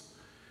faults.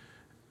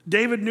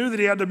 David knew that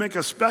he had to make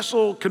a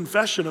special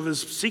confession of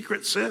his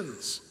secret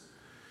sins.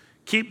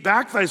 Keep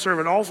back thy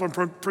servant all from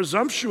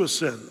presumptuous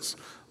sins.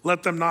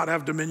 Let them not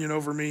have dominion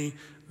over me.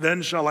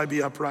 Then shall I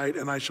be upright,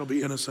 and I shall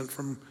be innocent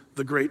from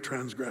the great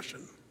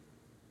transgression.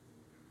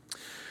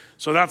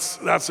 So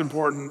that's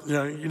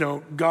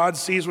important. God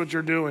sees what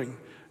you're doing.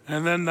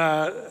 And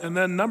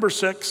then number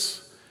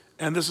 6,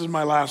 and this is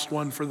my last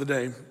one for the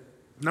day.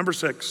 Number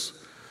 6,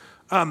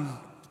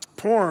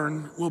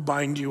 porn will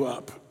bind you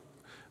up.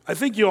 I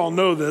think you all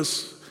know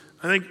this.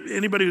 I think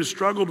anybody who's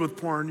struggled with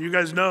porn, you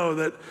guys know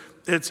that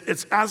it's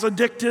as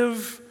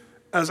addictive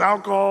as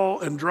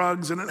alcohol and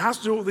drugs, and it has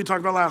to do with what we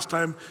talked about last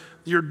time.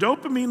 Your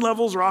dopamine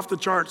levels are off the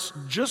charts,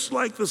 just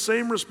like the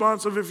same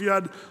response of if you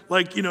had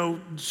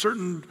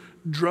certain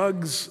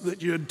drugs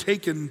that you had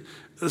taken,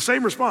 the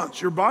same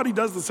response. Your body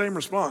does the same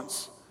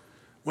response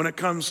when it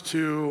comes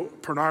to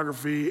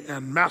pornography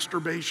and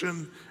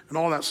masturbation and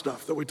all that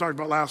stuff that we talked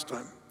about last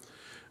time.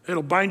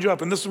 It'll bind you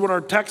up, and this is what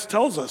our text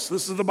tells us.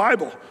 This is the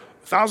Bible,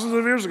 thousands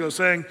of years ago,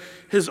 saying,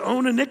 his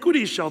own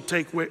iniquity shall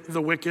take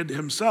the wicked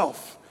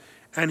himself,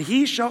 and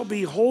he shall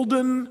be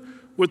holden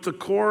with the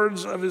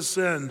cords of his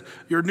sin.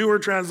 Your newer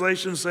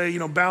translations say,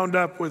 bound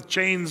up with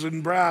chains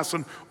and brass,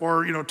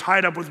 or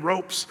tied up with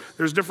ropes.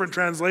 There's different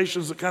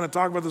translations that kind of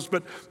talk about this,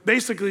 but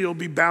basically you'll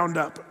be bound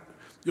up.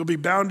 You'll be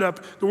bound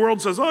up. The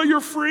world says, oh, you're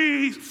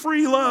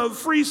free love,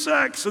 free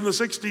sex. In the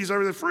 60s,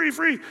 everything,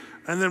 free.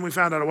 And then we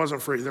found out it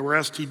wasn't free. There were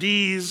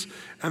STDs,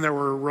 and there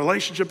were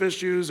relationship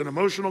issues and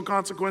emotional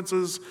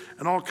consequences,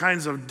 and all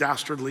kinds of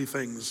dastardly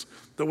things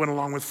that went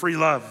along with free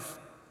love.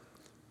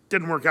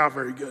 Didn't work out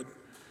very good.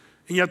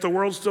 And yet the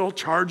world still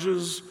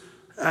charges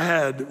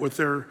ahead with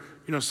their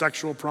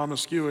sexual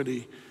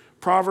promiscuity.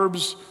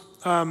 Proverbs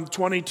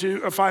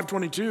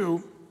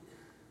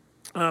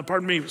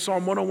 5:22,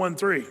 Psalm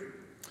 101:3.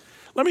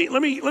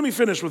 Let me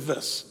finish with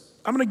this.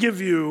 I'm going to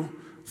give you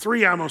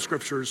 3 ammo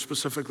scriptures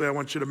specifically I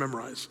want you to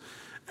memorize.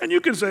 And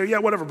you can say, yeah,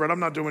 whatever, Brett, I'm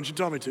not doing what you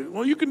tell me to.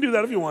 Well, you can do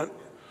that if you want.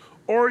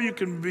 Or you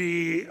can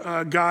be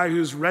a guy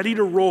who's ready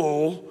to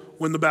roll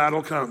when the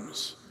battle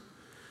comes.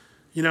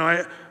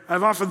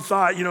 I've often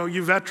thought,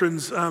 you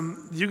veterans,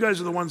 you guys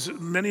are the ones,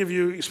 many of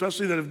you,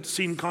 especially that have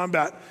seen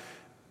combat,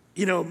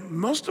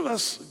 most of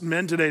us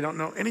men today don't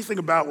know anything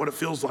about what it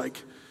feels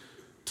like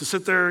to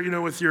sit there,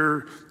 with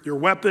your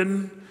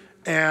weapon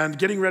and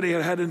getting ready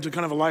to head into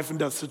kind of a life and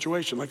death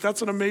situation. Like,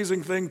 that's an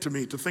amazing thing to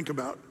me to think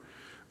about.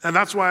 And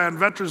that's why on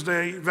Veterans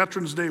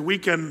Day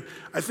weekend,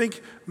 I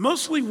think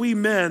mostly we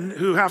men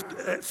who have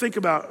to think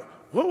about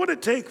what would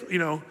it take,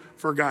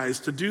 for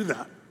guys to do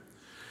that.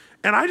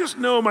 And I just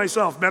know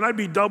myself, man, I'd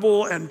be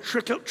double and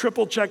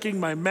triple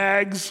checking my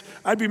mags.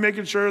 I'd be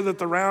making sure that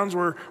the rounds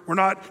were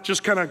not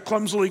just kind of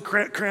clumsily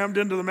crammed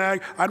into the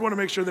mag. I'd want to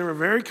make sure they were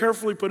very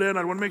carefully put in.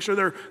 I'd want to make sure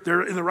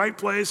they're in the right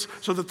place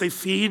so that they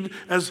feed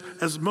as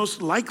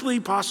most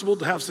likely possible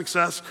to have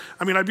success.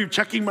 I mean, I'd be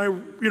checking my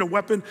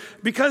weapon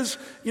because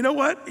you know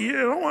what? You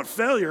don't want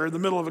failure in the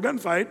middle of a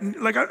gunfight.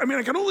 And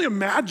I can only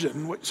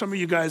imagine what some of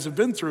you guys have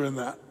been through in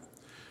that.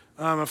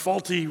 A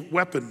faulty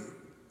weapon.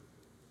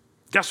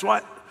 Guess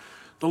what?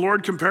 The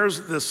Lord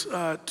compares this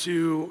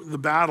to the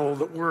battle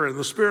that we're in,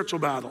 the spiritual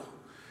battle.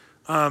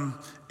 And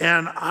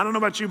I don't know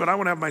about you, but I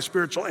want to have my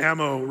spiritual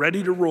ammo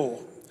ready to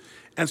roll.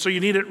 And so you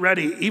need it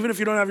ready. Even if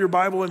you don't have your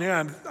Bible in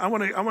hand, I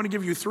want to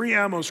give you 3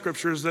 ammo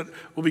scriptures that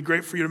will be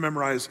great for you to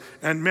memorize.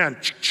 And man,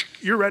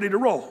 you're ready to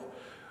roll.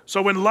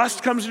 So when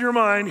lust comes to your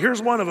mind,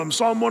 here's one of them,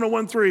 Psalm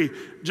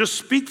 101:3. Just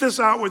speak this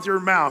out with your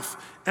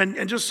mouth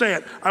and just say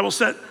it. I will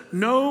set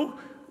no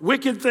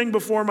wicked thing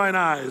before mine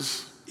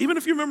eyes. Even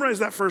if you memorize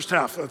that first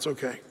half, that's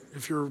okay.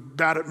 If you're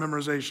bad at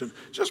memorization,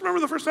 just remember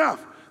the first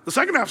half. The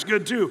second half's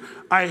good too.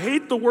 I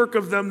hate the work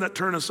of them that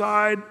turn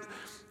aside.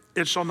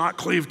 It shall not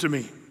cleave to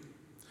me.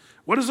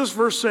 What is this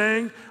verse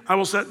saying? I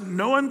will set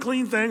no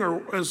unclean thing,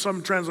 or as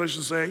some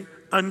translations say,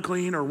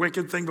 unclean or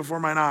wicked thing before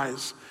mine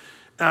eyes.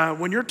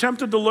 When you're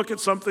tempted to look at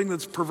something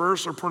that's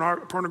perverse or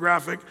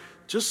pornographic,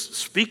 just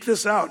speak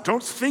this out.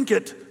 Don't think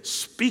it,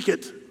 speak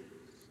it.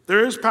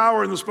 There is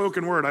power in the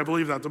spoken word. I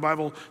believe that. The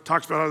Bible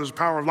talks about how there's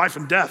power of life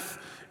and death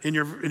in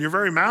your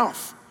very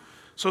mouth.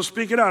 So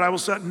speak it out. I will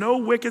set no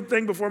wicked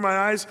thing before my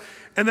eyes.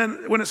 And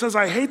then when it says,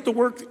 I hate the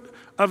work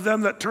of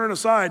them that turn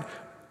aside,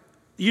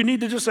 you need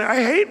to just say,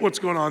 I hate what's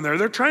going on there.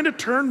 They're trying to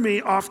turn me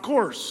off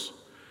course.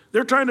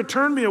 They're trying to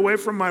turn me away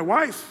from my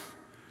wife.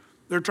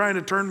 They're trying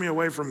to turn me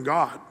away from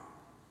God.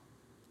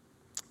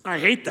 I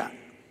hate that.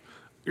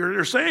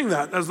 You're saying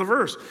that as the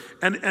verse.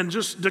 And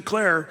just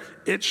declare,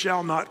 it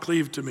shall not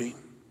cleave to me.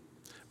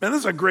 Man,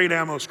 this is a great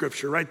ammo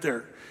scripture right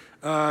there.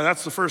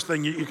 That's the first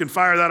thing. You can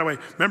fire that away.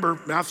 Remember,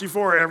 Matthew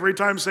 4, every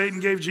time Satan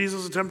gave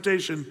Jesus a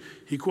temptation,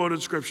 he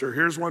quoted scripture.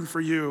 Here's one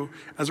for you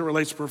as it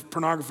relates to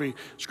pornography.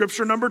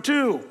 Scripture number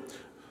 2,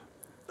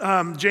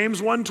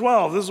 James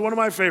 1:12. This is one of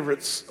my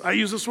favorites. I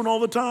use this one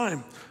all the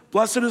time.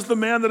 Blessed is the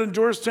man that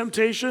endures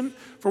temptation,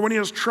 for when he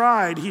has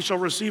tried, he shall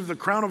receive the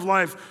crown of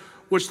life,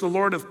 which the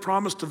Lord hath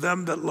promised to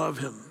them that love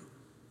him.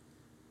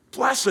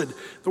 Blessed.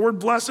 The word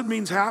blessed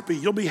means happy.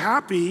 You'll be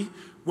happy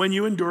when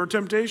you endure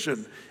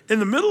temptation. In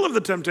the middle of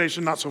the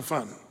temptation, not so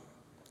fun.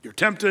 You're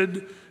tempted.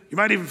 You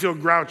might even feel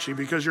grouchy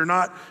because you're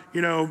not,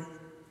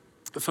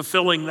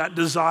 fulfilling that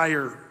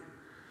desire.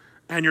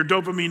 And your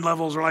dopamine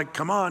levels are like,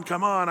 come on,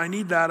 I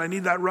need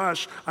that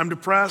rush. I'm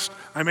depressed,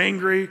 I'm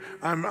angry,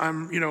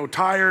 I'm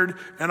tired,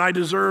 and I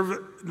deserve,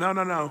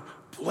 no.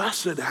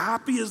 Blessed,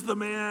 happy is the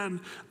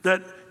man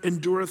that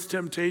endureth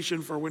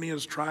temptation, for when he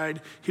has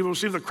tried, he will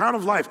receive the crown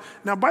of life.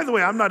 Now, by the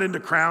way, I'm not into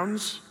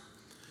crowns.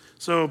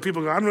 So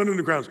people go, I'm not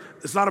into crowns.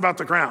 It's not about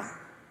the crown.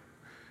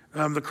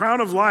 The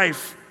crown of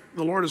life,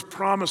 the Lord has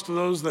promised to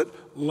those that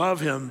love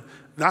him.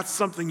 That's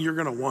something you're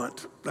gonna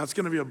want. That's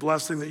gonna be a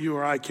blessing that you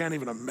or I can't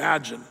even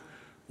imagine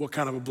what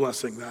kind of a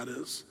blessing that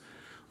is.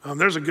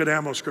 There's a good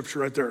ammo scripture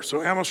right there.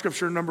 So ammo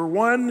scripture number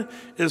 1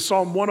 is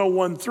Psalm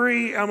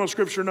 101:3. Ammo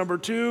scripture number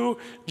 2,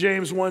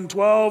 James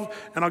 1:12.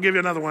 And I'll give you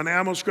another one,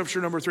 ammo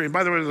scripture number 3. And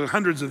by the way, there's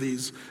hundreds of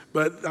these,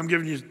 but I'm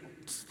giving you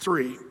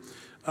 3.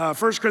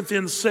 1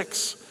 Corinthians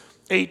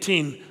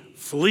 6:18,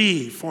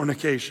 flee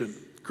fornication.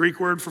 Greek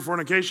word for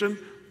fornication,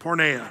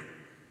 porneia,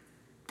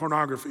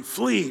 pornography.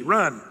 Flee,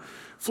 run.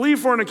 Flee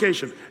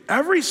fornication.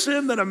 Every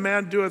sin that a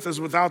man doeth is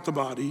without the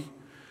body,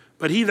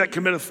 but he that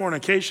committeth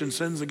fornication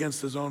sins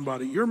against his own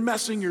body. You're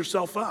messing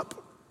yourself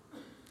up.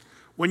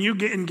 When you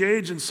get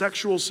engaged in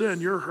sexual sin,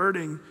 you're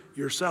hurting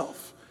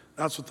yourself.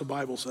 That's what the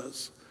Bible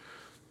says.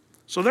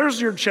 So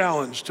there's your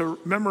challenge, to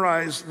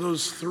memorize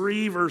those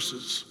 3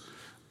 verses.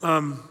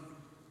 And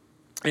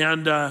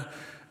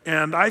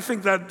I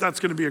think that's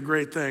gonna be a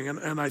great thing.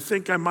 And I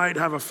think I might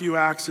have a few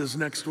axes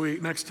next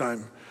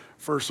time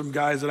for some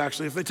guys that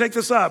actually, if they take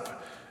this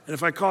up, and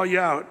if I call you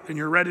out and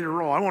you're ready to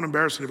roll, I won't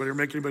embarrass anybody or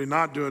make anybody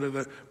not do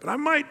it, but I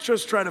might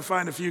just try to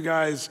find a few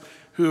guys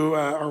who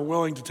are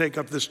willing to take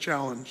up this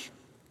challenge,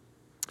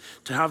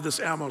 to have this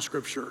ammo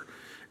scripture.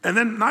 And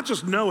then not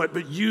just know it,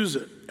 but use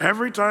it.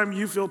 Every time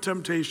you feel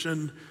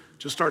temptation,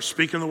 just start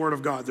speaking the word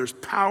of God. There's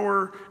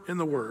power in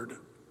the word.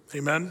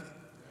 Amen?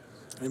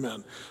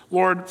 Amen.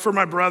 Lord, for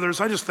my brothers,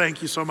 I just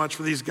thank you so much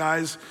for these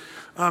guys.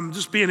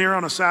 Just being here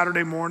on a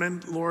Saturday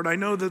morning, Lord, I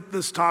know that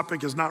this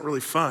topic is not really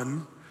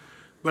fun,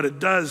 but it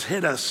does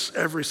hit us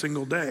every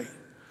single day.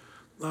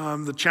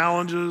 The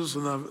challenges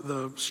and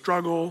the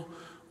struggle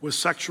with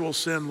sexual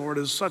sin, Lord,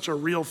 is such a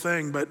real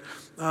thing. But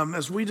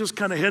as we just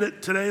kind of hit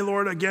it today,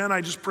 Lord, again,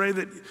 I just pray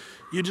that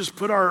you just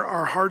put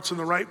our hearts in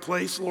the right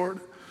place, Lord.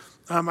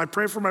 I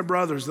pray for my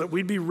brothers that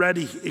we'd be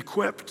ready,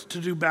 equipped to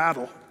do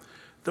battle,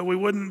 that we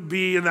wouldn't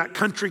be in that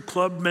country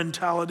club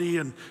mentality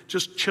and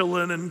just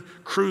chilling and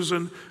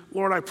cruising.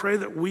 Lord, I pray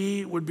that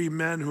we would be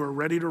men who are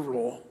ready to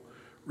roll,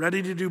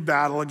 ready to do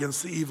battle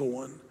against the evil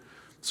one,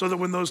 so that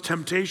when those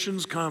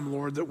temptations come,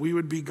 Lord, that we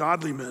would be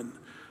godly men,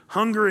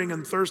 hungering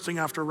and thirsting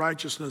after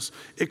righteousness,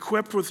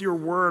 equipped with your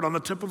word on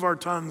the tip of our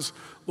tongues,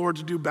 Lord,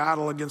 to do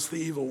battle against the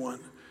evil one.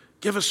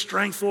 Give us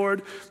strength,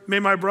 Lord. May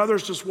my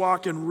brothers just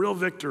walk in real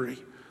victory.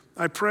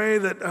 I pray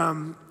that,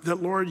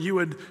 Lord, you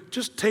would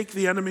just take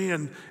the enemy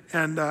and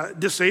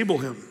disable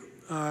him,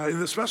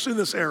 especially in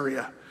this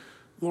area.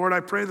 Lord, I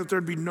pray that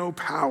there'd be no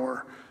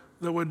power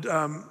that would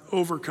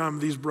overcome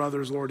these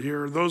brothers, Lord,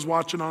 here. Those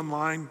watching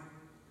online,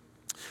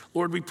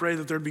 Lord, we pray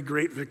that there'd be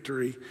great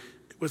victory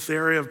with the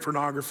area of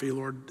pornography,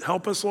 Lord.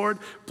 Help us, Lord.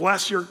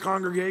 Bless your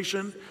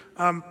congregation.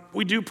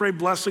 We do pray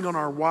blessing on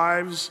our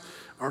wives,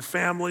 our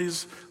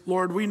families.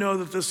 Lord, we know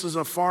that this is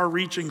a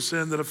far-reaching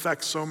sin that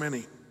affects so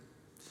many.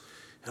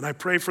 And I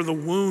pray for the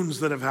wounds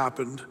that have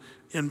happened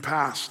in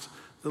past,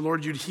 that,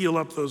 Lord, you'd heal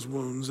up those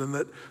wounds and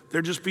that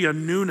there'd just be a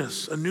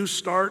newness, a new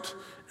start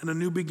and a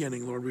new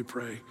beginning, Lord, we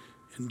pray.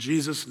 In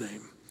Jesus'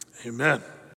 name, amen.